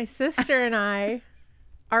 my sister and I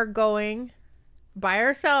are going by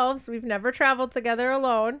ourselves. We've never traveled together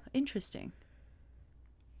alone. Interesting.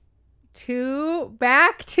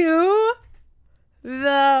 Back to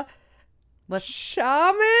the What's...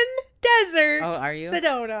 Shaman Desert. Oh, are you?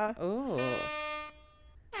 Sedona. Oh.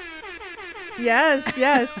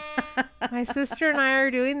 Yes. My sister and I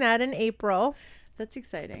are doing that in April. That's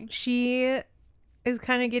exciting. She is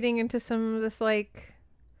kind of getting into some of this like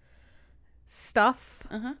stuff.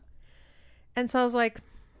 Uh-huh. And so I was like,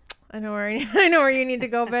 I know where you need to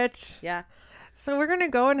go, bitch. Yeah. So we're gonna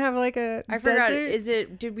go and have like a I forgot.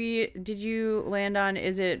 desert. Did you land on,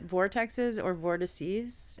 is it vortexes or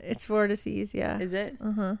vortices? It's vortices, yeah. Is it?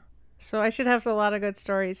 So I should have a lot of good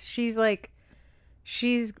stories. She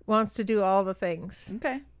wants to do all the things.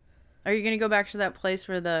 Okay. Are you going to go back to that place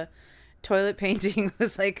where the toilet painting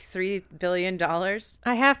was like $3 billion?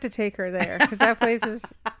 I have to take her there because that place is,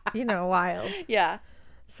 wild. Yeah.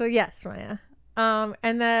 So yes, Maya.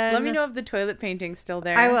 And then Let me know if the toilet painting's still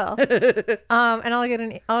there. I will.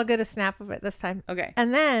 And I'll get a snap of it this time. Okay.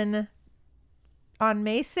 And then on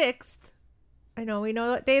May 6th, I know we know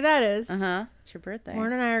what day that is. Uh-huh. It's your birthday.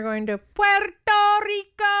 Lauren and I are going to Puerto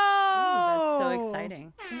Rico. Ooh, that's so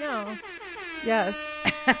exciting. I know. Yes.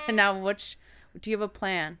 Now, do you have a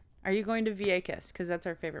plan? Are you going to Vieques? Because that's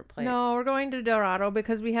our favorite place. No, we're going to Dorado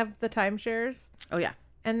because we have the timeshares. Oh, yeah.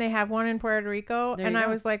 And they have one in Puerto Rico. There And you I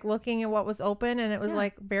go. was like looking at what was open and it was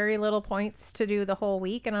like very little points to do the whole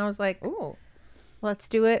week. And I was like, Ooh. let's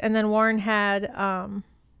do it. And then Warren had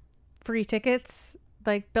free tickets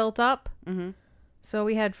like built up. Mm-hmm. So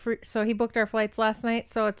we had so he booked our flights last night.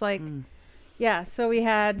 So it's like, yeah. So we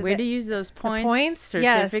had Way to use those points. points.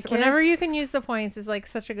 Yes. Certificates. Whenever you can use the points is like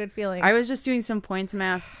such a good feeling. I was just doing some points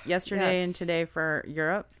math yesterday Yes. and today for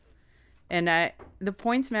Europe. And the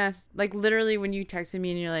points math, like literally when you texted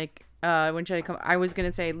me and you're like, when should I come? I was going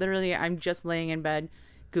to say, literally, I'm just laying in bed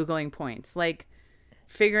Googling points. Like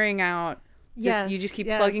figuring out, you just keep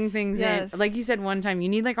plugging things in. Like you said one time, you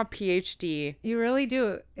need like a PhD. You really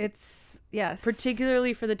do. It's, yes.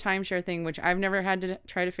 Particularly for the timeshare thing, which I've never had to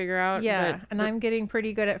try to figure out. Yeah. but And I'm getting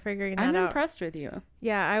pretty good at figuring that I'm out. impressed with you.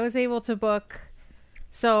 Yeah. I was able to book.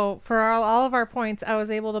 So for all of our points, I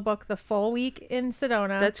was able to book the full week in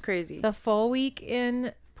Sedona. That's crazy. The full week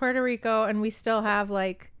in Puerto Rico. And we still have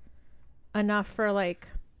like enough for like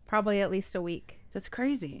probably at least a week. That's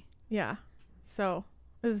crazy. Yeah. So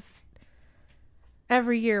it was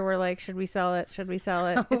every year we're like, should we sell it? Should we sell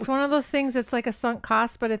it? It's one of those things. It's like a sunk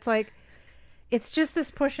cost, but it's like, it's just this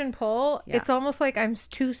push and pull. Yeah. It's almost like I'm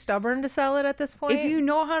too stubborn to sell it at this point. If you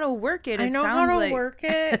know how to work it, I know how sounds to like... work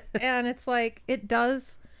it. And it's like, it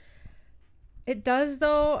does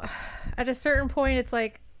though. At a certain point, it's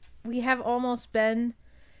like, we have almost been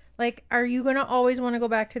Like, are you going to always want to go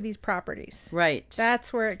back to these properties? Right.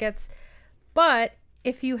 That's where it gets. But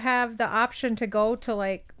if you have the option to go to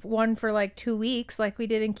like one for like 2 weeks, like we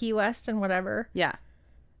did in Key West and whatever, Yeah.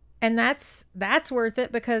 and that's worth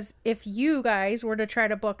it, because if you guys were to try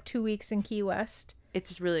to book 2 weeks in Key West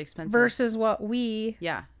It's really expensive. versus what we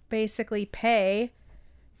Yeah. basically pay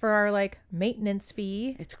for our like maintenance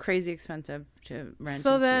fee. It's crazy expensive to rent.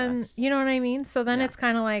 So in then, US. you know what I mean? So then Yeah. it's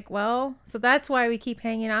kind of like, well, so that's why we keep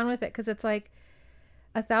hanging on with it, because it's like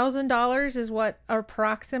 $1,000 is what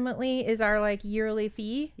approximately is our like yearly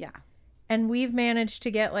fee. Yeah. And we've managed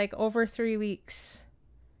to get like over 3 weeks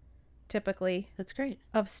typically That's great.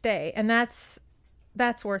 of stay. And that's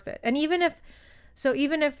worth it. And even if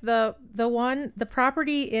the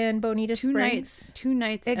property in Bonita Springs. Two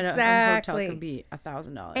nights at a hotel Exactly. could be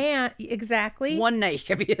 $1,000. And exactly. One night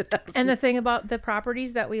could be $1,000. And the thing about the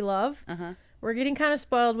properties that we love, we're getting kind of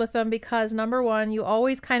spoiled with them because, number one, you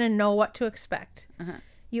always kind of know what to expect.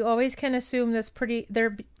 You always can assume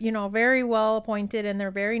they're, very well appointed and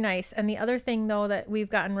they're very nice. And the other thing, though, that we've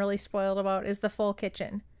gotten really spoiled about is the full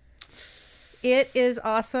kitchen. It is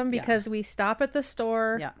awesome because we stop at the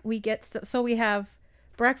store. Yeah. We get, so we have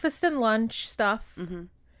breakfast and lunch stuff.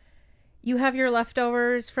 You have your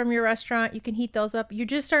leftovers from your restaurant. You can heat those up. You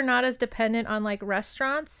just are not as dependent on like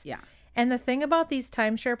restaurants. Yeah. And the thing about these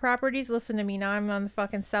timeshare properties, listen to me, now I'm on the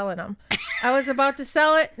fucking selling them. I was about to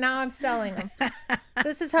sell it, now I'm selling them.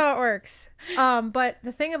 This is how it works. But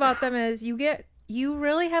the thing about them is you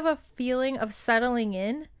really have a feeling of settling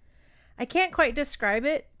in. I can't quite describe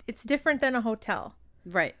it. It's different than a hotel.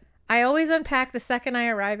 Right. I always unpack the second I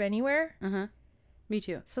arrive anywhere. Me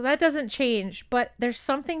too. So that doesn't change, but there's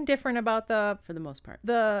something different about For the most part.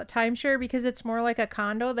 the timeshare, because it's more like a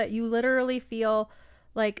condo that you literally feel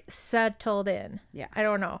like settled in. Yeah. I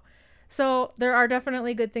don't know. So there are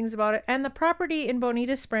definitely good things about it. And the property in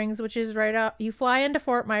Bonita Springs, which is right out, you fly into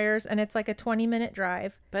Fort Myers and it's like a 20-minute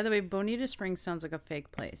drive. By the way, Bonita Springs sounds like a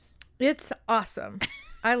fake place. It's awesome.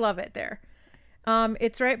 I love it there.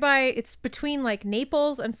 It's between like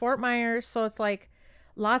Naples and Fort Myers. So it's like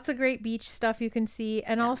lots of great beach stuff you can see.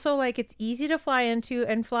 And also like it's easy to fly into,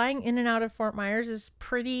 and flying in and out of Fort Myers is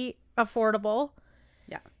pretty affordable.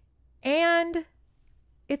 Yeah. And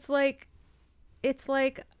it's like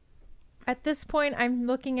at this point I'm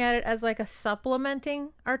looking at it as like a supplementing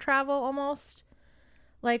our travel almost.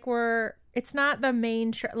 Like it's not the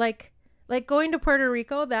main like going to Puerto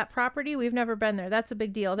Rico, that property, we've never been there. That's a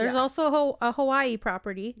big deal. There's also a Hawaii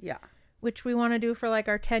property. Yeah. Which we want to do for like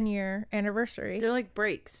our 10-year anniversary. They're like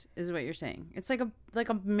breaks, is what you're saying. It's like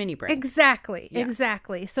a mini break. Exactly. Yeah.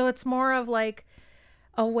 Exactly. So it's more of like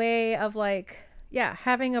a way of like, yeah,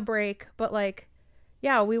 having a break, but like,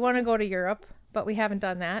 yeah, we want to go to Europe, but we haven't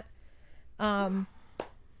done that.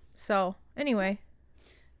 So anyway,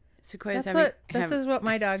 Sequoia's this is what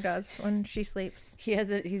my dog does when she sleeps.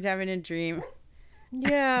 he's having a dream.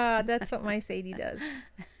 Yeah, that's what my Sadie does.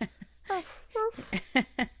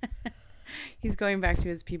 He's going back to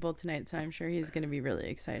his people tonight, so I'm sure he's going to be really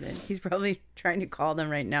excited. He's probably trying to call them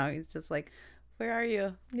right now. He's just like, where are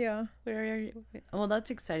you? Yeah. Where are you? Well, that's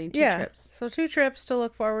exciting. 2 trips. So 2 trips to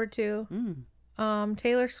look forward to.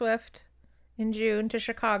 Taylor Swift in June to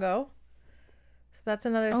Chicago. So that's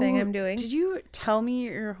another thing I'm doing. Did you tell me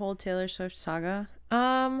your whole Taylor Swift saga?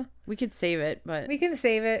 We could save it, but We can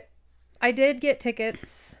save it. I did get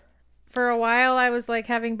tickets. For a while I was like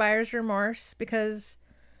having buyer's remorse because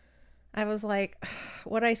I was like,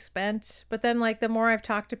 what I spent. But then like the more I've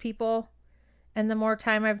talked to people and the more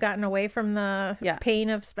time I've gotten away from the pain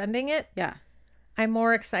of spending it, yeah. I'm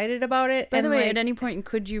more excited about it. By the and way, like, at any point,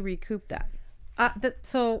 could you recoup that?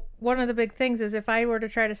 So one of the big things is if I were to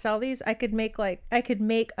try to sell these, I could make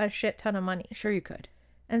a shit ton of money. Sure, you could.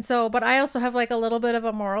 And so, but I also have like a little bit of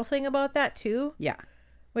a moral thing about that too. Yeah.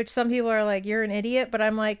 Which some people are like, you're an idiot, but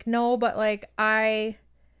I'm like, no, but like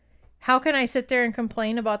how can I sit there and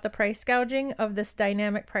complain about the price gouging of this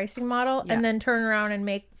dynamic pricing model and then turn around and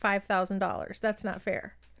make $5,000? That's not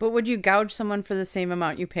fair. But would you gouge someone for the same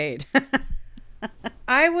amount you paid?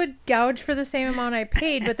 I would gouge for the same amount I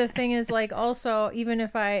paid, but the thing is like also, even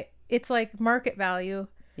if it's like market value.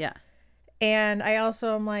 Yeah. And I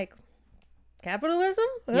also am like, capitalism?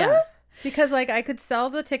 Yeah. Because like I could sell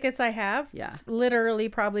the tickets I have. Yeah. Literally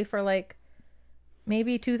probably for like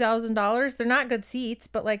maybe $2,000. They're not good seats,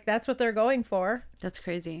 but like that's what they're going for. That's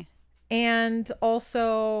crazy. And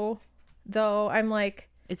also, though, I'm like,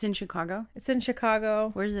 It's in Chicago? it's in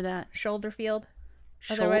Chicago, Where's it at? Shoulder Field,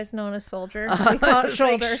 otherwise known as Soldier. We We call it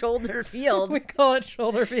Shoulder. Like Shoulder Field. We call it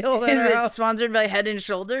Shoulder Field. Is it sponsored by Head and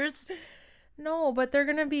Shoulders? No, but they're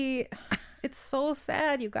gonna be. It's so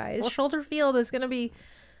sad, you guys. Shoulder Field is gonna be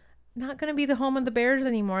not going to be the home of the Bears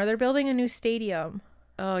anymore. They're building a new stadium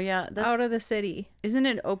Oh yeah, out of the city. isn't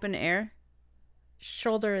it open air?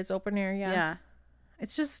 Shoulder is open air, yeah. Yeah.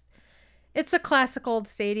 It's a classic old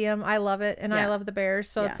stadium. I love it, and I Yeah. love the Bears.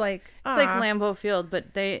 So Yeah. it's like It's like Lambeau Field,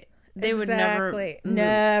 but they would never,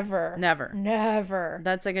 never.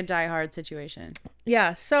 That's like a diehard situation.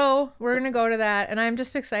 Yeah. So we're gonna go to that, and I'm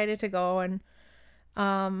just excited to go. And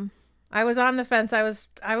I was on the fence. I was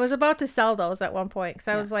about to sell those at one point because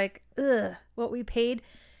I was like, ugh, what we paid.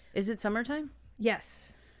 Is it summertime?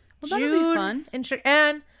 Yes. Well, that'll be fun.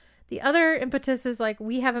 And the other impetus is like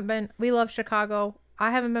we love Chicago. I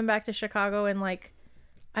haven't been back to Chicago in like,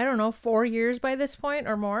 I don't know, 4 years by this point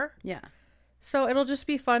or more. Yeah. So it'll just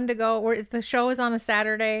be fun to go. Where the show is on a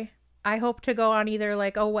Saturday. I hope to go on either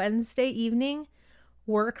like a Wednesday evening,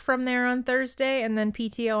 work from there on Thursday, and then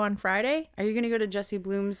PTO on Friday. Are you gonna go to Jesse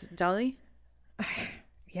Bloom's Deli?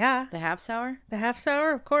 Yeah. The half sour? The half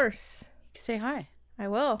hour, of course. Say hi. I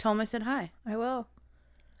will. Tell him I said hi. I will.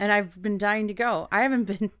 And I've been dying to go. I haven't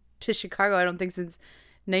been to Chicago, I don't think, since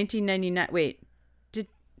 1999. Wait, did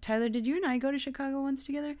you and I go to Chicago once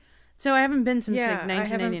together? So I haven't been since like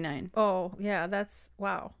 1999. Oh, yeah, that's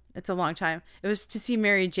wow. It's a long time. It was to see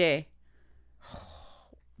Mary J.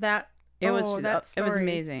 That It was story.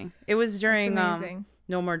 amazing. It was during amazing.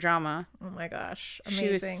 No More Drama. Oh my gosh,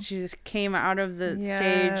 amazing. She just came out of the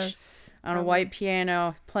stage on a white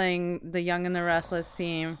piano playing the Young and the Restless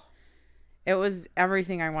theme. It was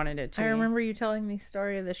everything I wanted it to I be. remember you telling me the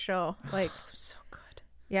story of the show. Like, It was so good.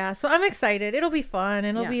 yeah, so I'm excited. It'll be fun.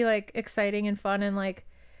 And it'll be like exciting and fun. And like,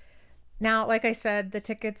 now, like I said, the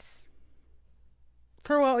tickets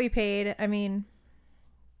for what we paid, I mean,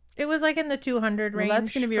 it was like in the 200 range. Well,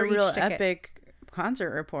 that's going to be a for each real ticket. epic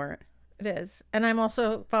concert report. It is. And I'm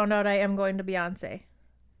also found out I am going to Beyonce.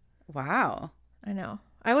 Wow. I know.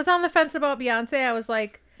 I was on the fence about Beyonce. I was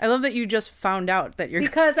like, I love that you just found out that you're...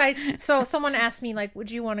 because so someone asked me like,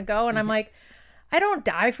 would you want to go? And I'm like, I don't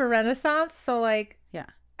die for Renaissance. So like, Yeah.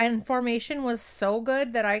 and Formation was so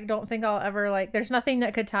good that I don't think I'll ever like, there's nothing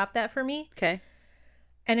that could top that for me. Okay.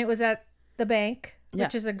 And it was at the Bank, Yeah.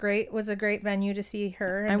 which is a great venue to see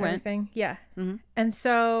her and I went. everything. Yeah. Mhm. And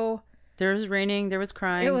so There was raining. There was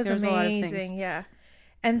crying. it was there was a lot of amazing. things. Yeah.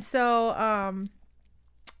 And so,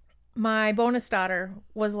 my bonus daughter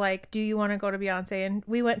was like, do you want to go to Beyonce? And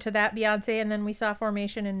we went to that Beyonce, and then we saw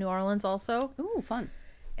Formation in New Orleans also. Ooh, fun.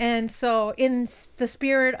 And so in the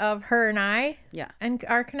spirit of her and I Yeah. and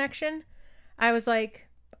our connection, I was like,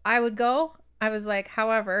 I would go. I was like,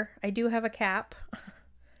 however, I do have a cap.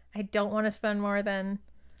 I don't want to spend more than,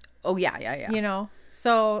 Oh, yeah. you know,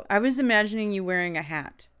 so I was imagining you wearing a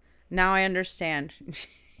hat. Now I understand.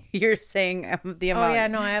 You're saying the amount. oh yeah,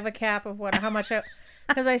 no, I have a cap of how much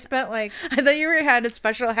because I spent like, I thought you had a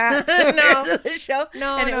special hat to No. wear to the show.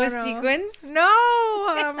 No, and it no, was no. sequins. no,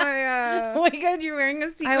 oh my God. Oh my god, you're wearing a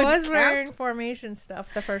sequin I was cap? wearing Formation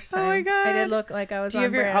stuff the first time. Oh my God. I did look like I was Do you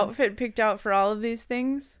on have your brand. outfit picked out for all of these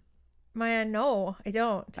things? Maya, no, I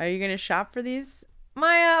don't. Are you going to shop for these?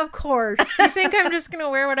 Maya, of course. Do you think I'm just going to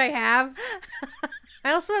wear what I have?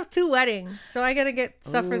 I also have 2 weddings, so I got to get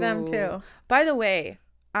stuff for them Ooh. too. By the way,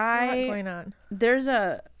 What's going on? there's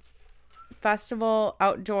a festival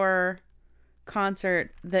outdoor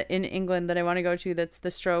concert that in England that I want to go to. That's the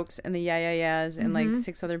Strokes and the Yeah Yeah Yeahs and like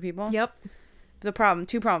 6 other people. Yep.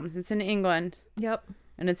 Two problems. It's in England Yep.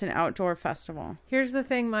 and it's an outdoor festival. Here's the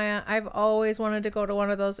thing, Maya. I've always wanted to go to one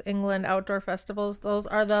of those England outdoor festivals. Those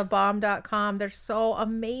are the bomb.com. They're so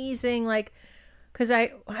amazing. Like, because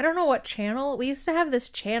I don't know what channel. We used to have this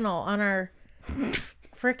channel on our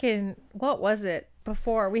freaking, what was it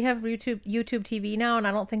before? We have YouTube TV now, and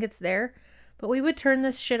I don't think it's there. But we would turn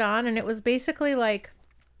this shit on, and it was basically like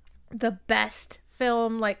the best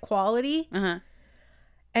film, like quality. Uh-huh.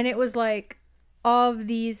 And it was like of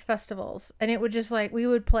these festivals. And it would just like, we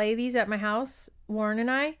would play these at my house, Warren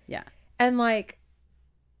and I. Yeah. And like,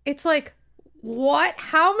 it's like, what?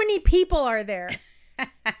 How many people are there?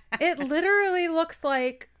 It literally looks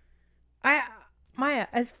like Maya,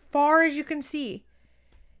 as far as you can see.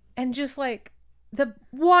 And just like the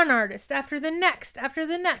one artist after the next, after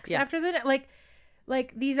the next, Yeah. after the next.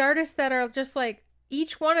 Like these artists that are just like,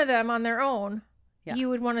 each one of them on their own, Yeah. you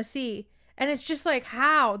would want to see. And it's just like,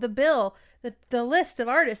 how? The bill, the list of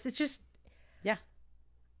artists. It's just, Yeah.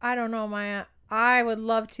 I don't know, Maya. I would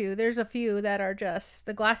love to. There's a few that are just,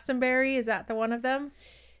 the Glastonbury, is that the one of them?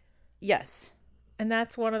 Yes. And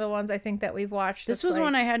that's one of the ones I think that we've watched. This that's was like,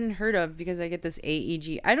 one I hadn't heard of because I get this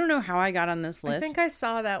AEG. I don't know how I got on this list. I think I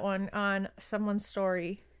saw that one on someone's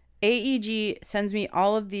story. AEG sends me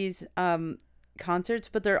all of these concerts,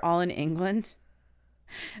 but they're all in England.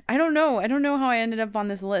 I don't know. I don't know how I ended up on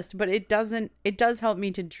this list, but it does help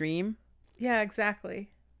me to dream. Yeah,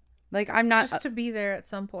 exactly. Like I'm not Just to be there at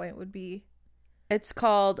some point would be it's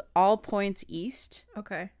called All Points East.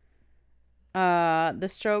 okay. The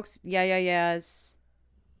Strokes, yes.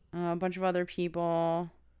 A bunch of other people.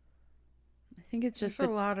 I think it's just There's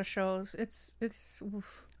a lot of shows. It's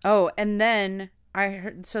oof. Oh, and then I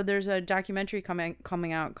heard there's a documentary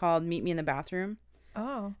coming out called Meet Me in the Bathroom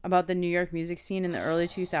Oh. about the New York music scene in the early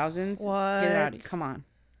 2000s. What? Get it out.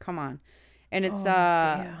 Come on. And it's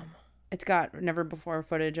Damn. it's got never before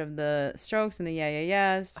footage of the Strokes and the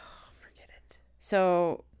Yes. Oh, forget it.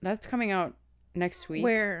 So, that's coming out next week.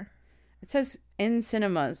 Where? It says in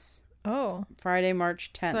cinemas. Oh. Friday,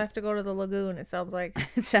 March 10th. So I have to go to the lagoon, it sounds like.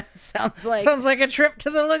 It sounds like Sounds like a trip to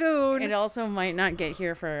the lagoon. it also might not get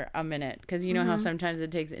here for a minute because you know how Mm-hmm. sometimes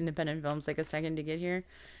it takes independent films like a second to get here.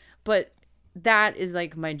 But that is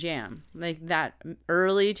like my jam. Like that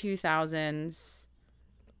early 2000s.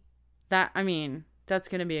 That's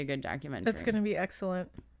going to be a good documentary. That's going to be excellent.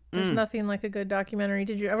 There's nothing like a good documentary.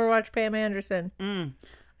 Did you ever watch Pam Anderson?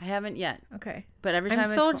 I haven't yet. Okay. But every time I'm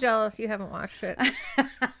so jealous you haven't watched it.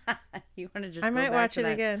 you want to just I go might back watch to it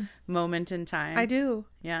that again. moment in time. I do.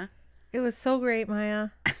 Yeah. It was so great, Maya.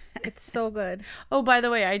 It's so good. Oh, by the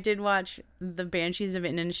way, I did watch The Banshees of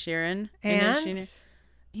Inisherin. And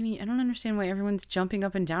Amy, I don't understand why everyone's jumping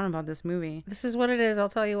up and down about this movie. this is what it is. I'll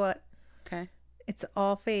tell you what. Okay. It's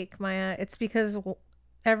all fake, Maya. It's because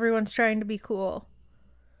everyone's trying to be cool.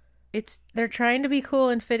 They're trying to be cool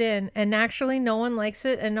and fit in, and actually no one likes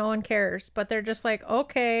it and no one cares, but they're just like,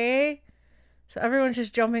 okay. So everyone's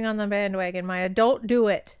just jumping on the bandwagon, Maya. Don't do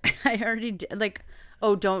it. I already did. Like,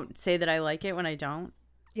 oh, don't say that I like it when I don't.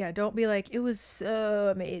 Yeah, don't be like, it was so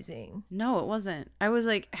amazing. No, it wasn't. I was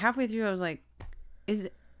like, halfway through, I was like, is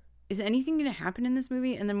anything going to happen in this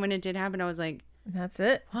movie? And then when it did happen, I was like, That's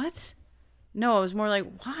it. what? No, I was more like,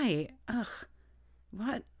 why? Ugh.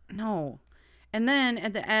 What? No. And then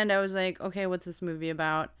at the end, I was like, okay, what's this movie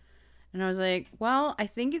about? And I was like, well, I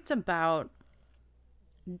think it's about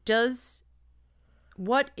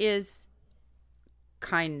what is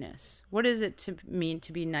kindness? What is it to mean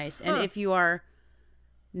to be nice? And if you are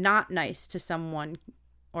not nice to someone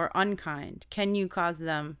or unkind, can you cause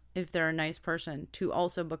them, if they're a nice person, to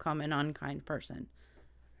also become an unkind person?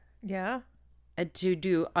 Yeah. To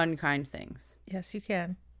do unkind things. Yes, you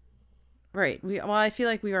can. Right. I feel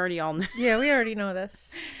like we already all know. Yeah, we already know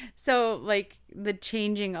this. So, like, the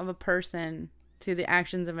changing of a person through the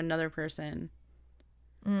actions of another person.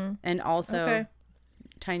 And also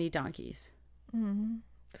tiny donkeys.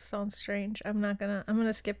 This sounds strange. I'm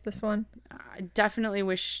gonna skip this one. I definitely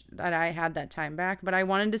wish that I had that time back, but I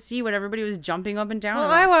wanted to see what everybody was jumping up and down Well,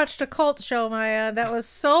 about. I watched a cult show, Maya, that was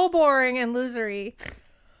so boring and losery.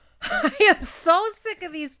 I am so sick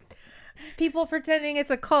of these people pretending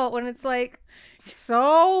it's a cult when it's like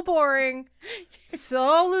so boring,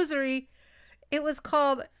 so losery. It was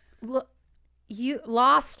called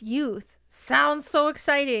Lost Youth. Sounds so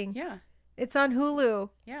exciting. Yeah. It's on Hulu.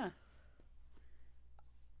 Yeah.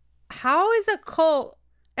 How is a cult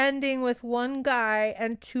ending with one guy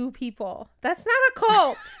and two people? That's not a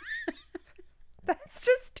cult. That's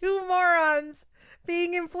just two morons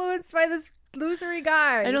being influenced by this losery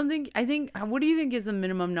guy. I think, what do you think is the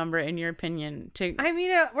minimum number in your opinion I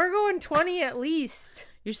mean, we're going 20 at least.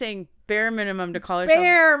 You're saying bare minimum to call yourself.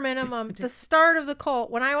 Bare minimum. The start of the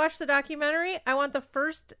cult. When I watch the documentary, I want the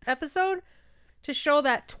first episode to show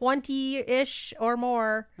that 20-ish or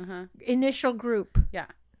more initial group. Yeah.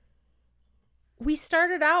 We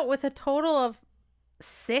started out with a total of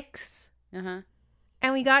 6. Uh-huh.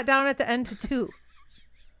 And we got down at the end to 2.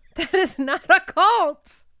 That is not a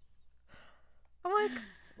cult. I'm like,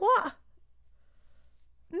 what?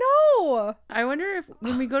 No. I wonder if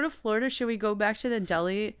when we go to Florida, should we go back to the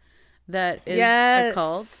deli that is Yes. a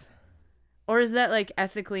cult? Or is that like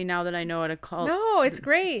ethically now that I know what a cult? No, it's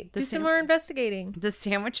great. The Do some sam- more investigating. The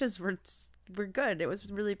sandwiches were good. It was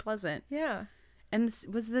really pleasant. Yeah. And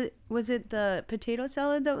was it the potato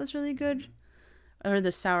salad that was really good? Or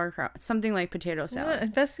the sauerkraut? Something like potato Yeah, salad.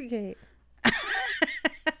 investigate.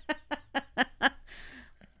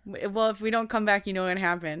 Well, if we don't come back, you know what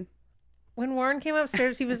happened. When Warren came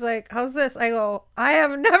upstairs, he was like, how's this? I go, I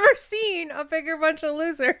have never seen a bigger bunch of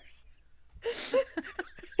losers.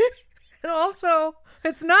 And also,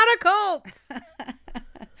 it's not a cult.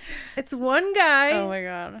 It's one guy. Oh my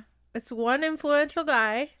god. It's one influential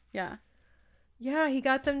guy. Yeah. Yeah, he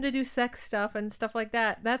got them to do sex stuff and stuff like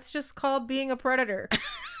that. That's just called being a predator.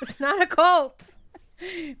 It's not a cult.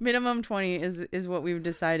 Minimum 20 is what we've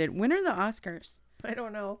decided. When are the Oscars? I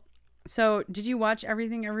don't know. So, did you watch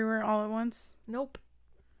Everything Everywhere All at Once? Nope.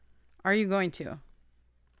 Are you going to?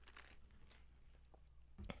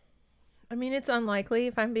 I mean, it's unlikely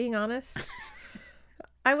if I'm being honest.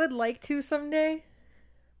 I would like to someday,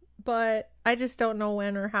 but I just don't know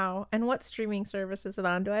when or how. And what streaming service is it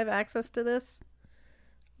on? Do I have access to this?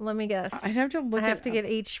 Let me guess. I'd have to look. I have to get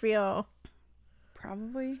HBO.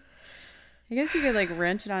 Probably. I guess you could like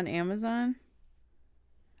rent it on Amazon.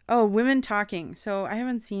 Oh, Women Talking. So I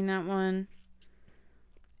haven't seen that one.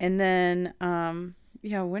 And then,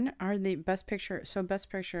 yeah, when are the Best Picture? So Best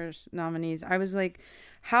Pictures nominees. I was like,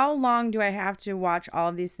 how long do I have to watch all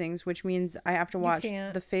of these things? Which means I have to watch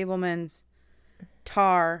can't. The Fabelmans,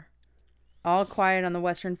 Tar, All Quiet on the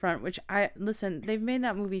Western Front. Which listen, they've made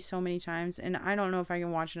that movie so many times, and I don't know if I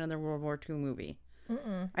can watch another World War II movie.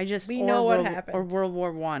 We know what World, happened. or World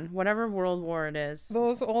War One, whatever World War it is.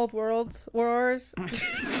 Those old wars.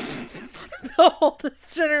 The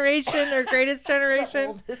oldest generation or greatest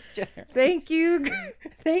generation. Thank you.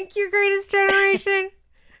 Thank you, greatest generation.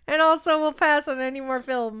 And also, we'll pass on any more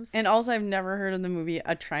films. And also, I've never heard of the movie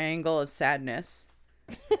A Triangle of Sadness.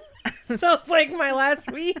 Sounds like my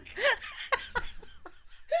last week.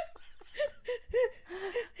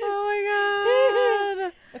 Oh my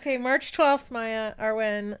god. Okay, March 12th, Maya, are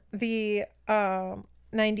when the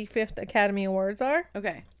 95th Academy Awards are.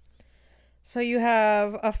 Okay. So you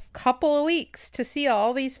have a couple of weeks to see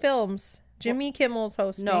all these films. Jimmy Kimmel's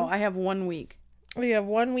hosting. No, I have 1 week. We have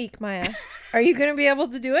 1 week, Maya. Are you going to be able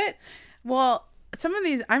to do it? Well, some of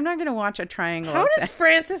these, I'm not going to watch A Triangle. How does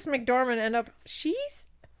Frances McDormand end up? She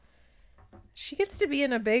gets to be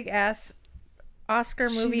in a big ass Oscar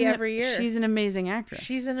movie every year. She's an amazing actress.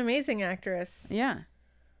 She's an amazing actress. Yeah.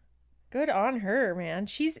 Good on her, man.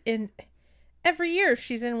 She's in every year.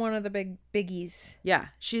 She's in one of the biggies. Yeah.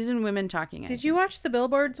 She's in Women Talking. Did you watch the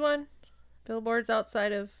Billboards one? Billboards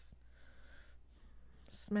outside of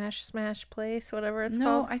Smash Place, whatever it's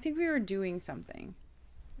called. No, I think we were doing something.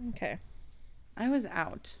 Okay. I was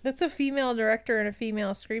out. That's a female director and a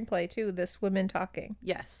female screenplay too, this Women Talking.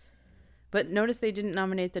 Yes. But notice they didn't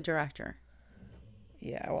nominate the director.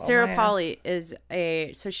 Yeah. Well, Sarah Polley is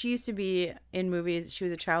so she used to be in movies. She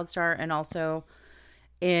was a child star and also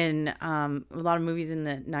in a lot of movies in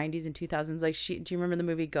the 90s and 2000s. Like do you remember the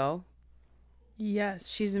movie Go? Yes.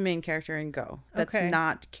 She's the main character in Go. That's Okay.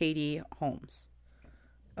 not Katie Holmes.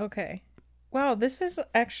 Okay. Wow, this is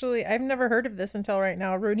actually, I've never heard of this until right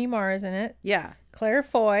now. Rooney Mara is in it. Yeah. Claire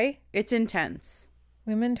Foy. It's intense.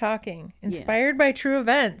 Women Talking. Inspired by true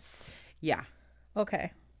events. Yeah.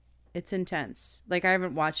 Okay. It's intense. Like, I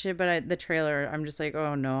haven't watched it, but the trailer, I'm just like,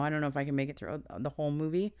 oh no, I don't know if I can make it through the whole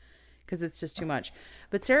movie because it's just too much.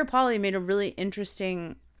 But Sarah Polley made a really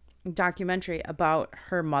interesting documentary about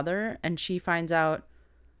her mother, and she finds out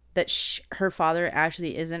that her father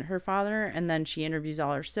actually isn't her father, and then she interviews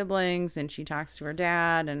all her siblings, and she talks to her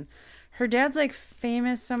dad, and her dad's like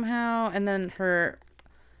famous somehow, and then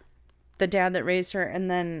the dad that raised her, and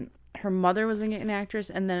then her mother was an actress,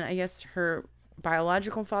 and then I guess her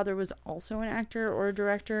biological father was also an actor or a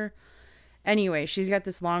director. Anyway, she's got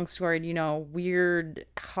this long storied, weird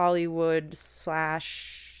Hollywood /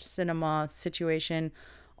 cinema situation.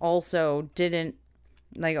 Also didn't,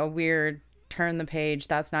 like, a weird turn the page,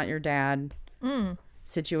 that's not your dad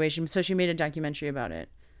situation. So she made a documentary about it.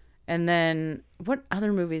 And then what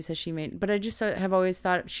other movies has she made? But I just have always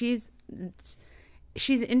thought she's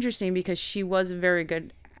interesting because she was a very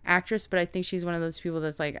good actress, but I think she's one of those people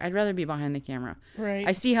that's like, I'd rather be behind the camera. Right.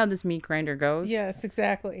 I see how this meat grinder goes. Yes,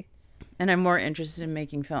 exactly. And I'm more interested in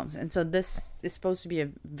making films. And so this is supposed to be a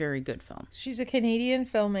very good film. She's a Canadian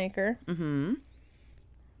filmmaker. Mm-hmm.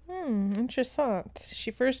 Interessant.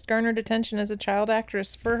 She first garnered attention as a child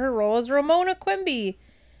actress for her role as Ramona Quimby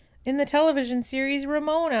in the television series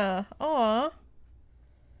Ramona. Aw.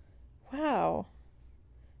 Wow.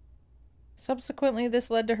 Subsequently,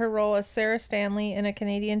 this led to her role as Sarah Stanley in a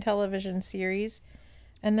Canadian television series.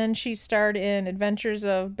 And then she starred in Adventures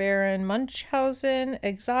of Baron Munchausen,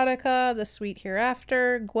 Exotica, The Sweet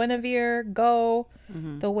Hereafter, Guinevere, Go,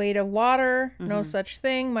 The Weight of Water, No Such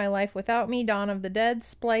Thing, My Life Without Me, Dawn of the Dead,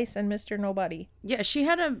 Splice, and Mr. Nobody. Yeah, she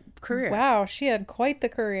had a career. Wow, she had quite the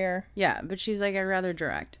career. Yeah, but she's like, I'd rather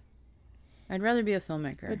direct. I'd rather be a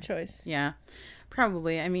filmmaker. Good choice. Yeah,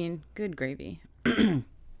 probably. I mean, good gravy.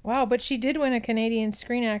 Wow, but she did win a Canadian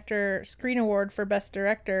Screen Award for Best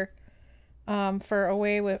Director for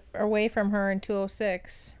Away from Her in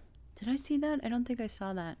 2006. Did I see that? I don't think I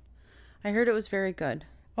saw that. I heard it was very good.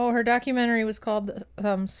 Oh, her documentary was called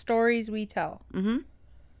Stories We Tell.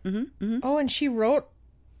 Oh, and she wrote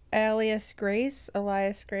Elias Grace,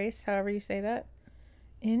 however you say that.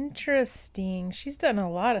 Interesting. She's done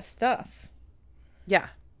a lot of stuff. Yeah,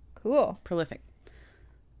 Cool. prolific.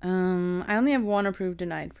 I only have one approved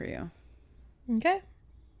denied for you. Okay.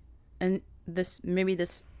 And this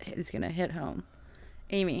is going to hit home.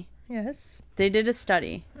 Amy, Yes. they did a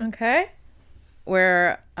study Okay.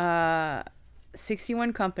 where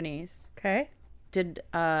 61 companies Okay.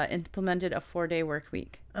 implemented a 4-day work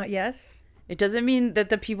week. Yes. It doesn't mean that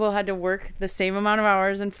the people had to work the same amount of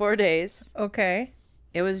hours in 4 days. Okay.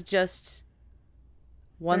 It was just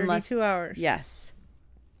one less. 32 hours. Yes.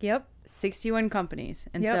 Yep. 61 companies.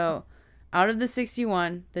 And Yep. so out of the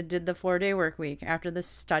 61 that did the 4-day work week after this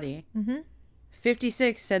study,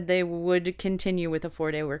 56 said they would continue with a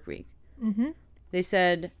 4-day work week. They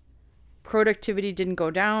said productivity didn't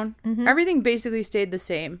go down. Everything basically stayed the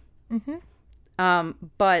same.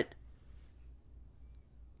 But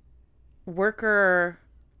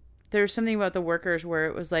there's something about the workers where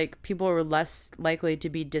it was like people were less likely to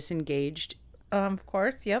be disengaged. Of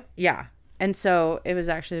course. Yep. Yeah. And so it was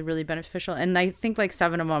actually really beneficial. And I think like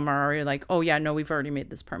 7 of them are already like, oh yeah, no, we've already made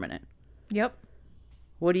this permanent. Yep.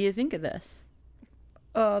 What do you think of this?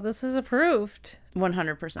 Oh, this is approved.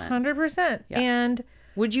 100%. 100%. Yeah. And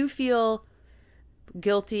Would you feel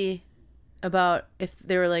guilty about if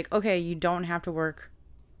they were like, okay, you don't have to work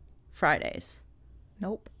Fridays?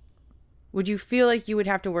 nope. Would you feel like you would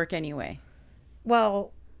have to work anyway?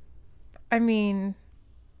 Well, I mean,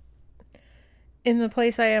 in the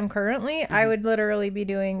place I am currently, I would literally be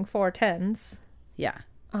doing 4 10s Yeah.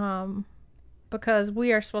 because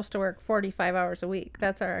we are supposed to work 45 hours a week.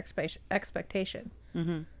 That's our expectation.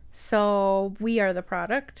 So we are the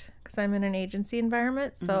product because I'm in an agency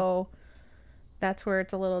environment. So that's where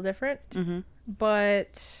it's a little different.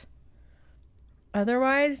 But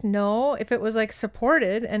otherwise, no. If it was like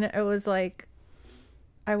supported and it was like,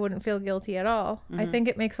 I wouldn't feel guilty at all. I think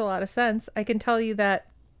it makes a lot of sense. I can tell you that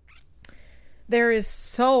there is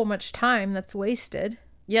so much time that's wasted.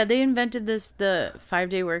 Yeah, they invented the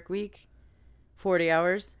 5-day work week, 40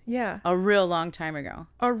 hours, Yeah. a real long time ago.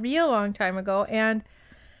 A real long time ago. And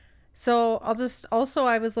so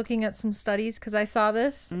I was looking at some studies because I saw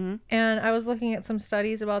this and I was looking at some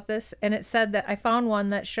studies about this, and it said that I found one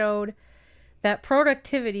that showed that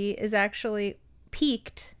productivity is actually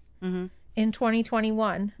peaked in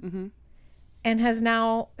 2021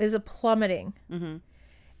 and is a plummeting.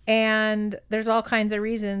 And there's all kinds of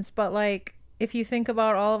reasons, but like if you think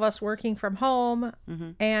about all of us working from home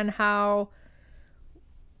and how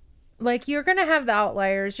like you're going to have the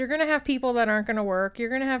outliers. You're going to have people that aren't going to work. You're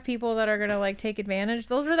going to have people that are going to like take advantage.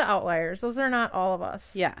 Those are the outliers. Those are not all of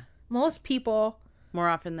us. Yeah. Most people, More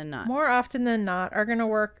often than not. more often than not, are going to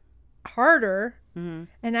work harder. And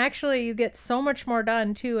actually you get so much more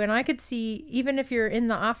done too. And I could see, even if you're in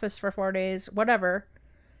the office for 4 days, whatever.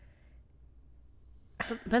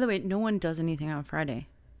 By the way, no one does anything on Friday.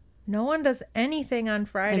 No one does anything on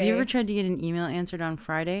Friday. Have you ever tried to get an email answered on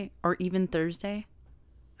Friday or even Thursday?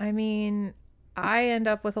 I mean, I end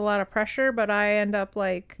up with a lot of pressure, but I end up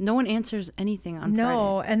like... No one answers anything on Friday.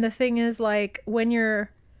 No, and the thing is like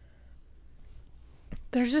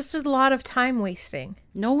there's just a lot of time wasting.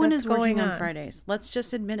 No one that's is working going on on. Fridays. Let's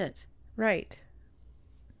just admit it. Right.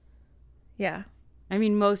 Yeah. I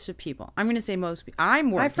mean, most of people. I'm going to say most people.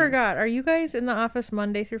 I'm working. I forgot. Are you guys in the office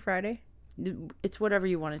Monday through Friday? It's whatever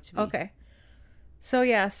you want it to be. Okay. So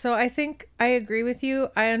yeah, so I think I agree with you.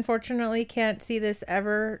 I unfortunately can't see this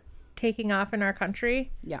ever taking off in our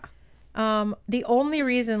country. Yeah. The only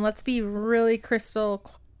reason, let's be really crystal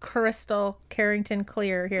Carrington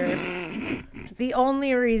clear here. The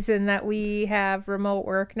only reason that we have remote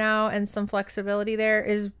work now and some flexibility there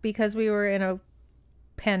is because we were in a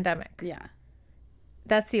pandemic. Yeah.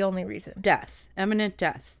 That's the only reason. Death. Imminent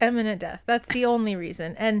death. Imminent death. That's the only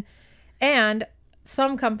reason. And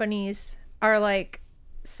some companies are like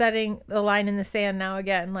setting the line in the sand now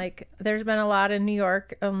again. Like there's been a lot in New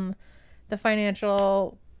York. The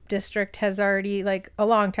financial district has already like a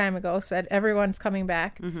long time ago said everyone's coming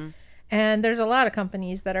back. And there's a lot of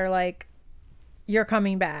companies that are like, you're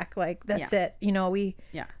coming back. Like that's it. You know, we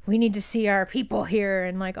need to see our people here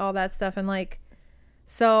and like all that stuff. And like,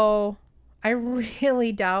 so I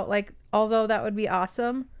really doubt, like, although that would be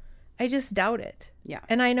awesome, I just doubt it. Yeah.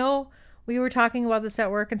 And I know we were talking about this at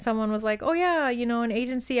work and someone was like, oh yeah, you know, an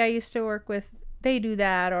agency I used to work with, they do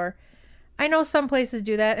that. Or I know some places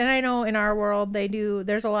do that. And I know in our world they do,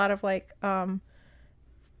 there's a lot of like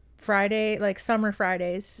Friday, like summer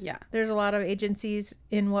Fridays. Yeah. There's a lot of agencies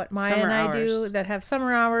in what Maya Summer and I do hours. that have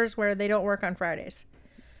summer hours where they don't work on Fridays.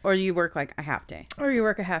 Or you work like a half day. Or you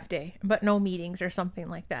work a half day, but no meetings or something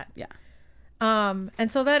like that. Yeah.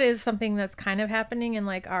 And so that is something that's kind of happening in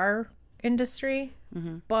like our industry.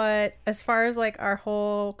 But as far as like our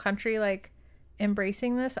whole country, like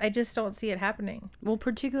embracing this. I just don't see it happening. Well,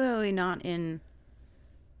 particularly not in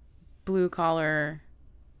blue collar,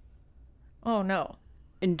 Oh no.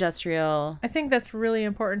 industrial. I think that's really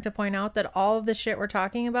important to point out that all of the shit we're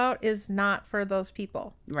talking about is not for those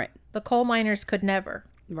people. Right. The coal miners could never.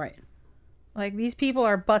 Right. Like, these people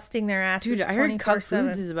are busting their asses. Dude, I heard Cub 24/7.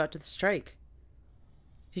 Foods is about to strike.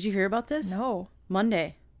 Did you hear about this? No.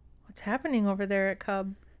 Monday. What's happening over there at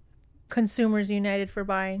Cub? Consumers United for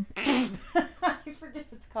Buying. I forget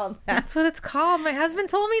it's called. That's what it's called. My husband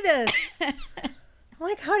told me this. I'm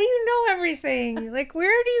like, how do you know everything? Like,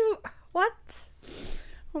 where do you... What?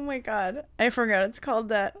 Oh my god. I forgot it's called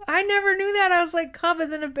that. I never knew that. I was like, Cub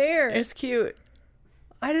isn't a bear. It's cute.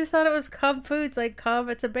 I just thought it was Cub Foods. Like, Cub,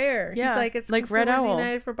 it's a bear. Yeah, He's like, it's like Red Consumers Owl.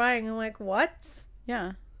 United for Buying. I'm like, what?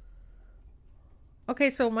 Yeah. Okay,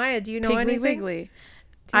 so Maya, do you know Piggly anything? Wiggly.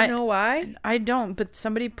 Do you know why? I don't, but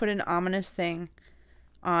somebody put an ominous thing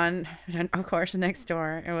on, of course, next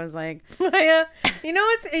door. It was like, Maya, you know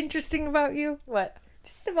what's interesting about you? what?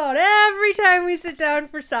 Just about every time we sit down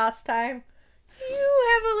for sauce time, you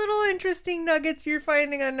have a little interesting nuggets you're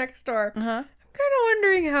finding on Nextdoor. Uh-huh. I'm kind of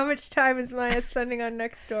wondering how much time is Maya spending on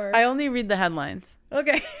Nextdoor. I only read the headlines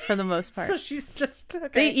Okay. for the most part. So she's just...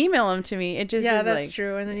 Okay. They email them to me. It just Yeah, is that's like,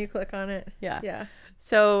 true. And then you click on it. Yeah. Yeah.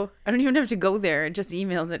 So I don't even have to go there. It just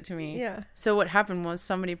emails it to me. Yeah. So what happened was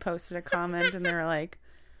somebody posted a comment and they were like,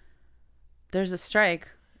 there's a strike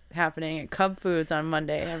happening at Cub Foods on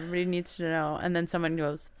Monday. Everybody needs to know. And then someone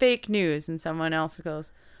goes, fake news. And someone else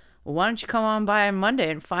goes, well, why don't you come on by on Monday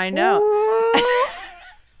and find out?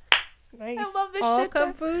 Nice. I love this All shit.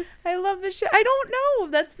 Cub Foods? I love this shit. I don't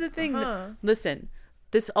know. That's the thing. Uh-huh. Listen,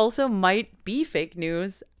 this also might be fake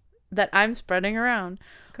news that I'm spreading around.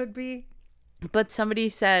 Could be. But somebody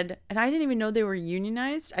said, and I didn't even know they were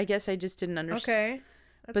unionized. I guess I just didn't understand. Okay.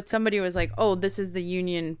 But somebody was like, oh, this is the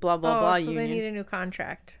union, blah, blah, Oh, blah so union. they need a new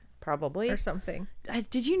contract Probably. or something.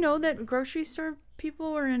 Did you know that grocery store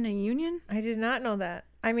people were in a union? I did not know that.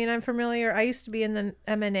 I mean, I'm familiar. I used to be in the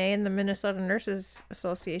MNA, in the Minnesota Nurses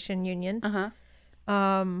Association union. Uh-huh.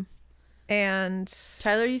 And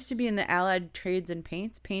Tyler used to be in the Allied Trades and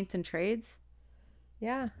Paints and Trades.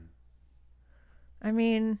 yeah. I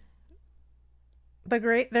mean,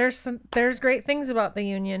 there's great things about the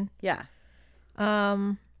union. Yeah.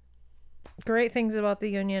 Great things about the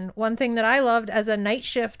union. One thing that I loved as a night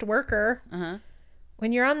shift worker, Uh-huh.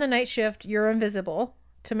 when you're on the night shift, you're invisible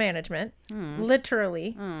to management.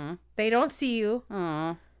 Literally. They don't see you.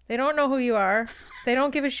 Aw. They don't know who you are. They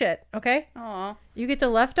don't give a shit, okay? Aw. You get the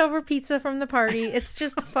leftover pizza from the party. It's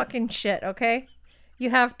just fucking shit, okay? You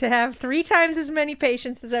have to have 3 times as many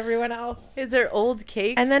patients as everyone else. Is there old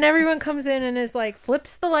cake? And then everyone comes in and is like,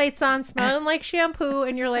 flips the lights on, smelling like shampoo,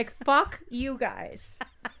 and you're like, fuck you guys.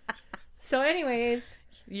 So anyways,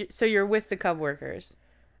 So you're with the Cub workers.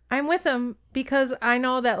 I'm with them because I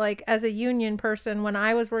know that, like, as a union person, when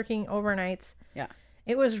I was working overnights, Yeah.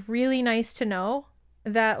 it was really nice to know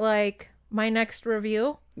that, like, my next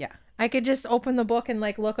review, Yeah. I could just open the book and,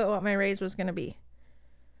 like, look at what my raise was going to be.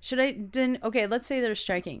 Should I then? Okay, let's say they're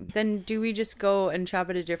striking. Then do we just go and shop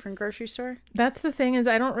at a different grocery store? That's the thing, is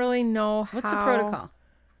I don't really know What's the protocol?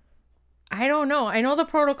 I don't know. I know the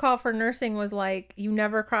protocol for nursing was, like, you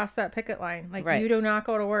never cross that picket line. Like, Right. you do not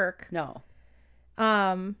go to work. No.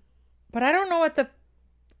 But I don't know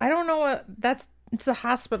it's a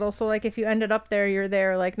hospital. So, like, if you ended up there, you're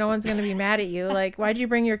there. Like, no one's going to be mad at you. Like, why'd you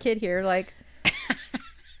bring your kid here? Like,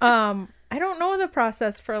 I don't know the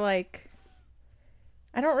process for, like,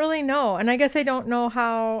 I don't really know. And I guess I don't know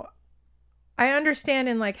how, I understand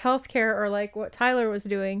in, like, healthcare or, like, what Tyler was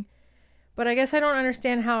doing, but I guess I don't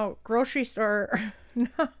understand how grocery store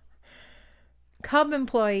Cub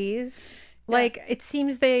employees, like, it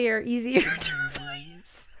seems they are easier to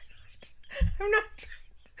replace. I'm not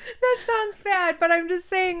that sounds bad, but I'm just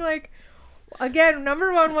saying, like, again,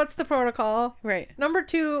 number 1, what's the protocol? Right. Number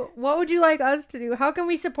 2, what would you like us to do? How can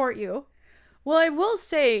we support you? Well, I will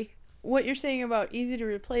say what you're saying about easy to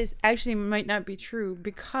replace actually might not be true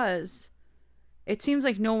because it seems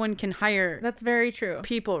like no one can hire That's very true.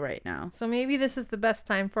 people right now. So maybe this is the best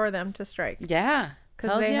time for them to strike. Yeah.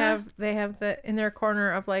 Because they have the in their corner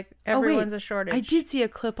of, like, everyone's a shortage. I did see a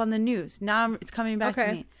clip on the news. Now it's coming back to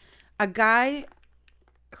Okay. me. A guy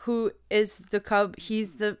who is the Cub,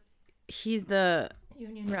 he's the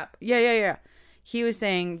union rep. yeah. He was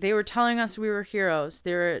saying they were telling us we were heroes.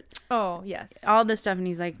 They were Oh, yes. all this stuff, and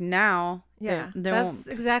he's like, now, Yeah, they that's won't.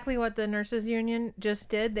 exactly what the nurses union just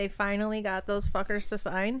did. They finally got those fuckers to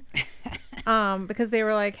sign, because they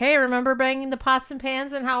were like, "Hey, remember banging the pots and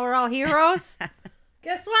pans and how we're all heroes?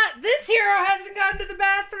 Guess what? This hero hasn't gone to the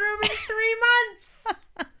bathroom in 3 months.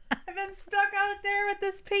 I've been stuck out there with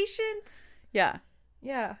this patient. Yeah.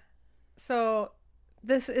 Yeah. So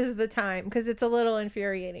this is the time because it's a little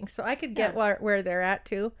infuriating. So I could get where they're at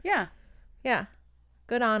too. Yeah. Yeah.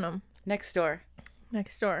 Good on them. Next door.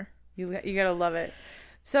 Next door. You gotta love it.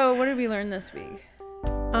 So what did we learn this week?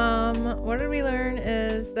 What did we learn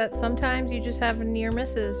is that sometimes you just have near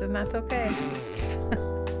misses and that's okay.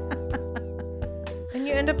 And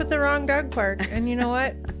you end up at the wrong dog park. And you know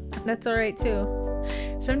what? That's all right too.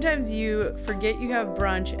 Sometimes you forget you have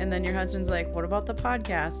brunch and then your husband's like, what about the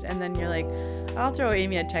podcast? And then you're like, I'll throw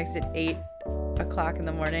Amy a text at 8 o'clock in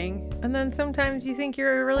the morning. And then sometimes you think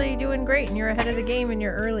you're really doing great and you're ahead of the game and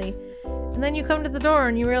you're early. And then you come to the door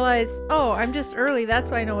and you realize, oh, I'm just early.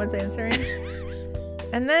 That's why no one's answering.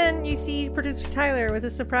 And then you see producer Tyler with a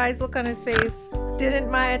surprised look on his face.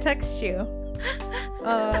 Didn't Maya text you?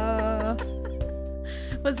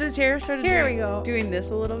 Was his hair sort of doing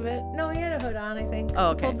this a little bit? No, he had a hood on, I think. Oh,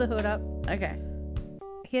 okay. He pulled the hood up. Okay.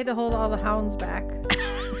 He had to hold all the hounds back.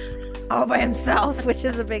 All by himself, which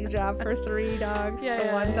is a big job for 3 dogs to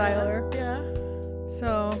one Tyler. Yeah.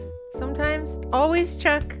 So sometimes always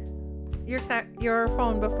check your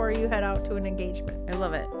phone before you head out to an engagement. I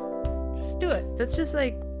love it. Just do it. That's just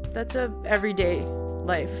like, that's a everyday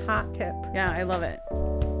life. Hot tip. Yeah, I love it.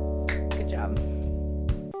 Good job.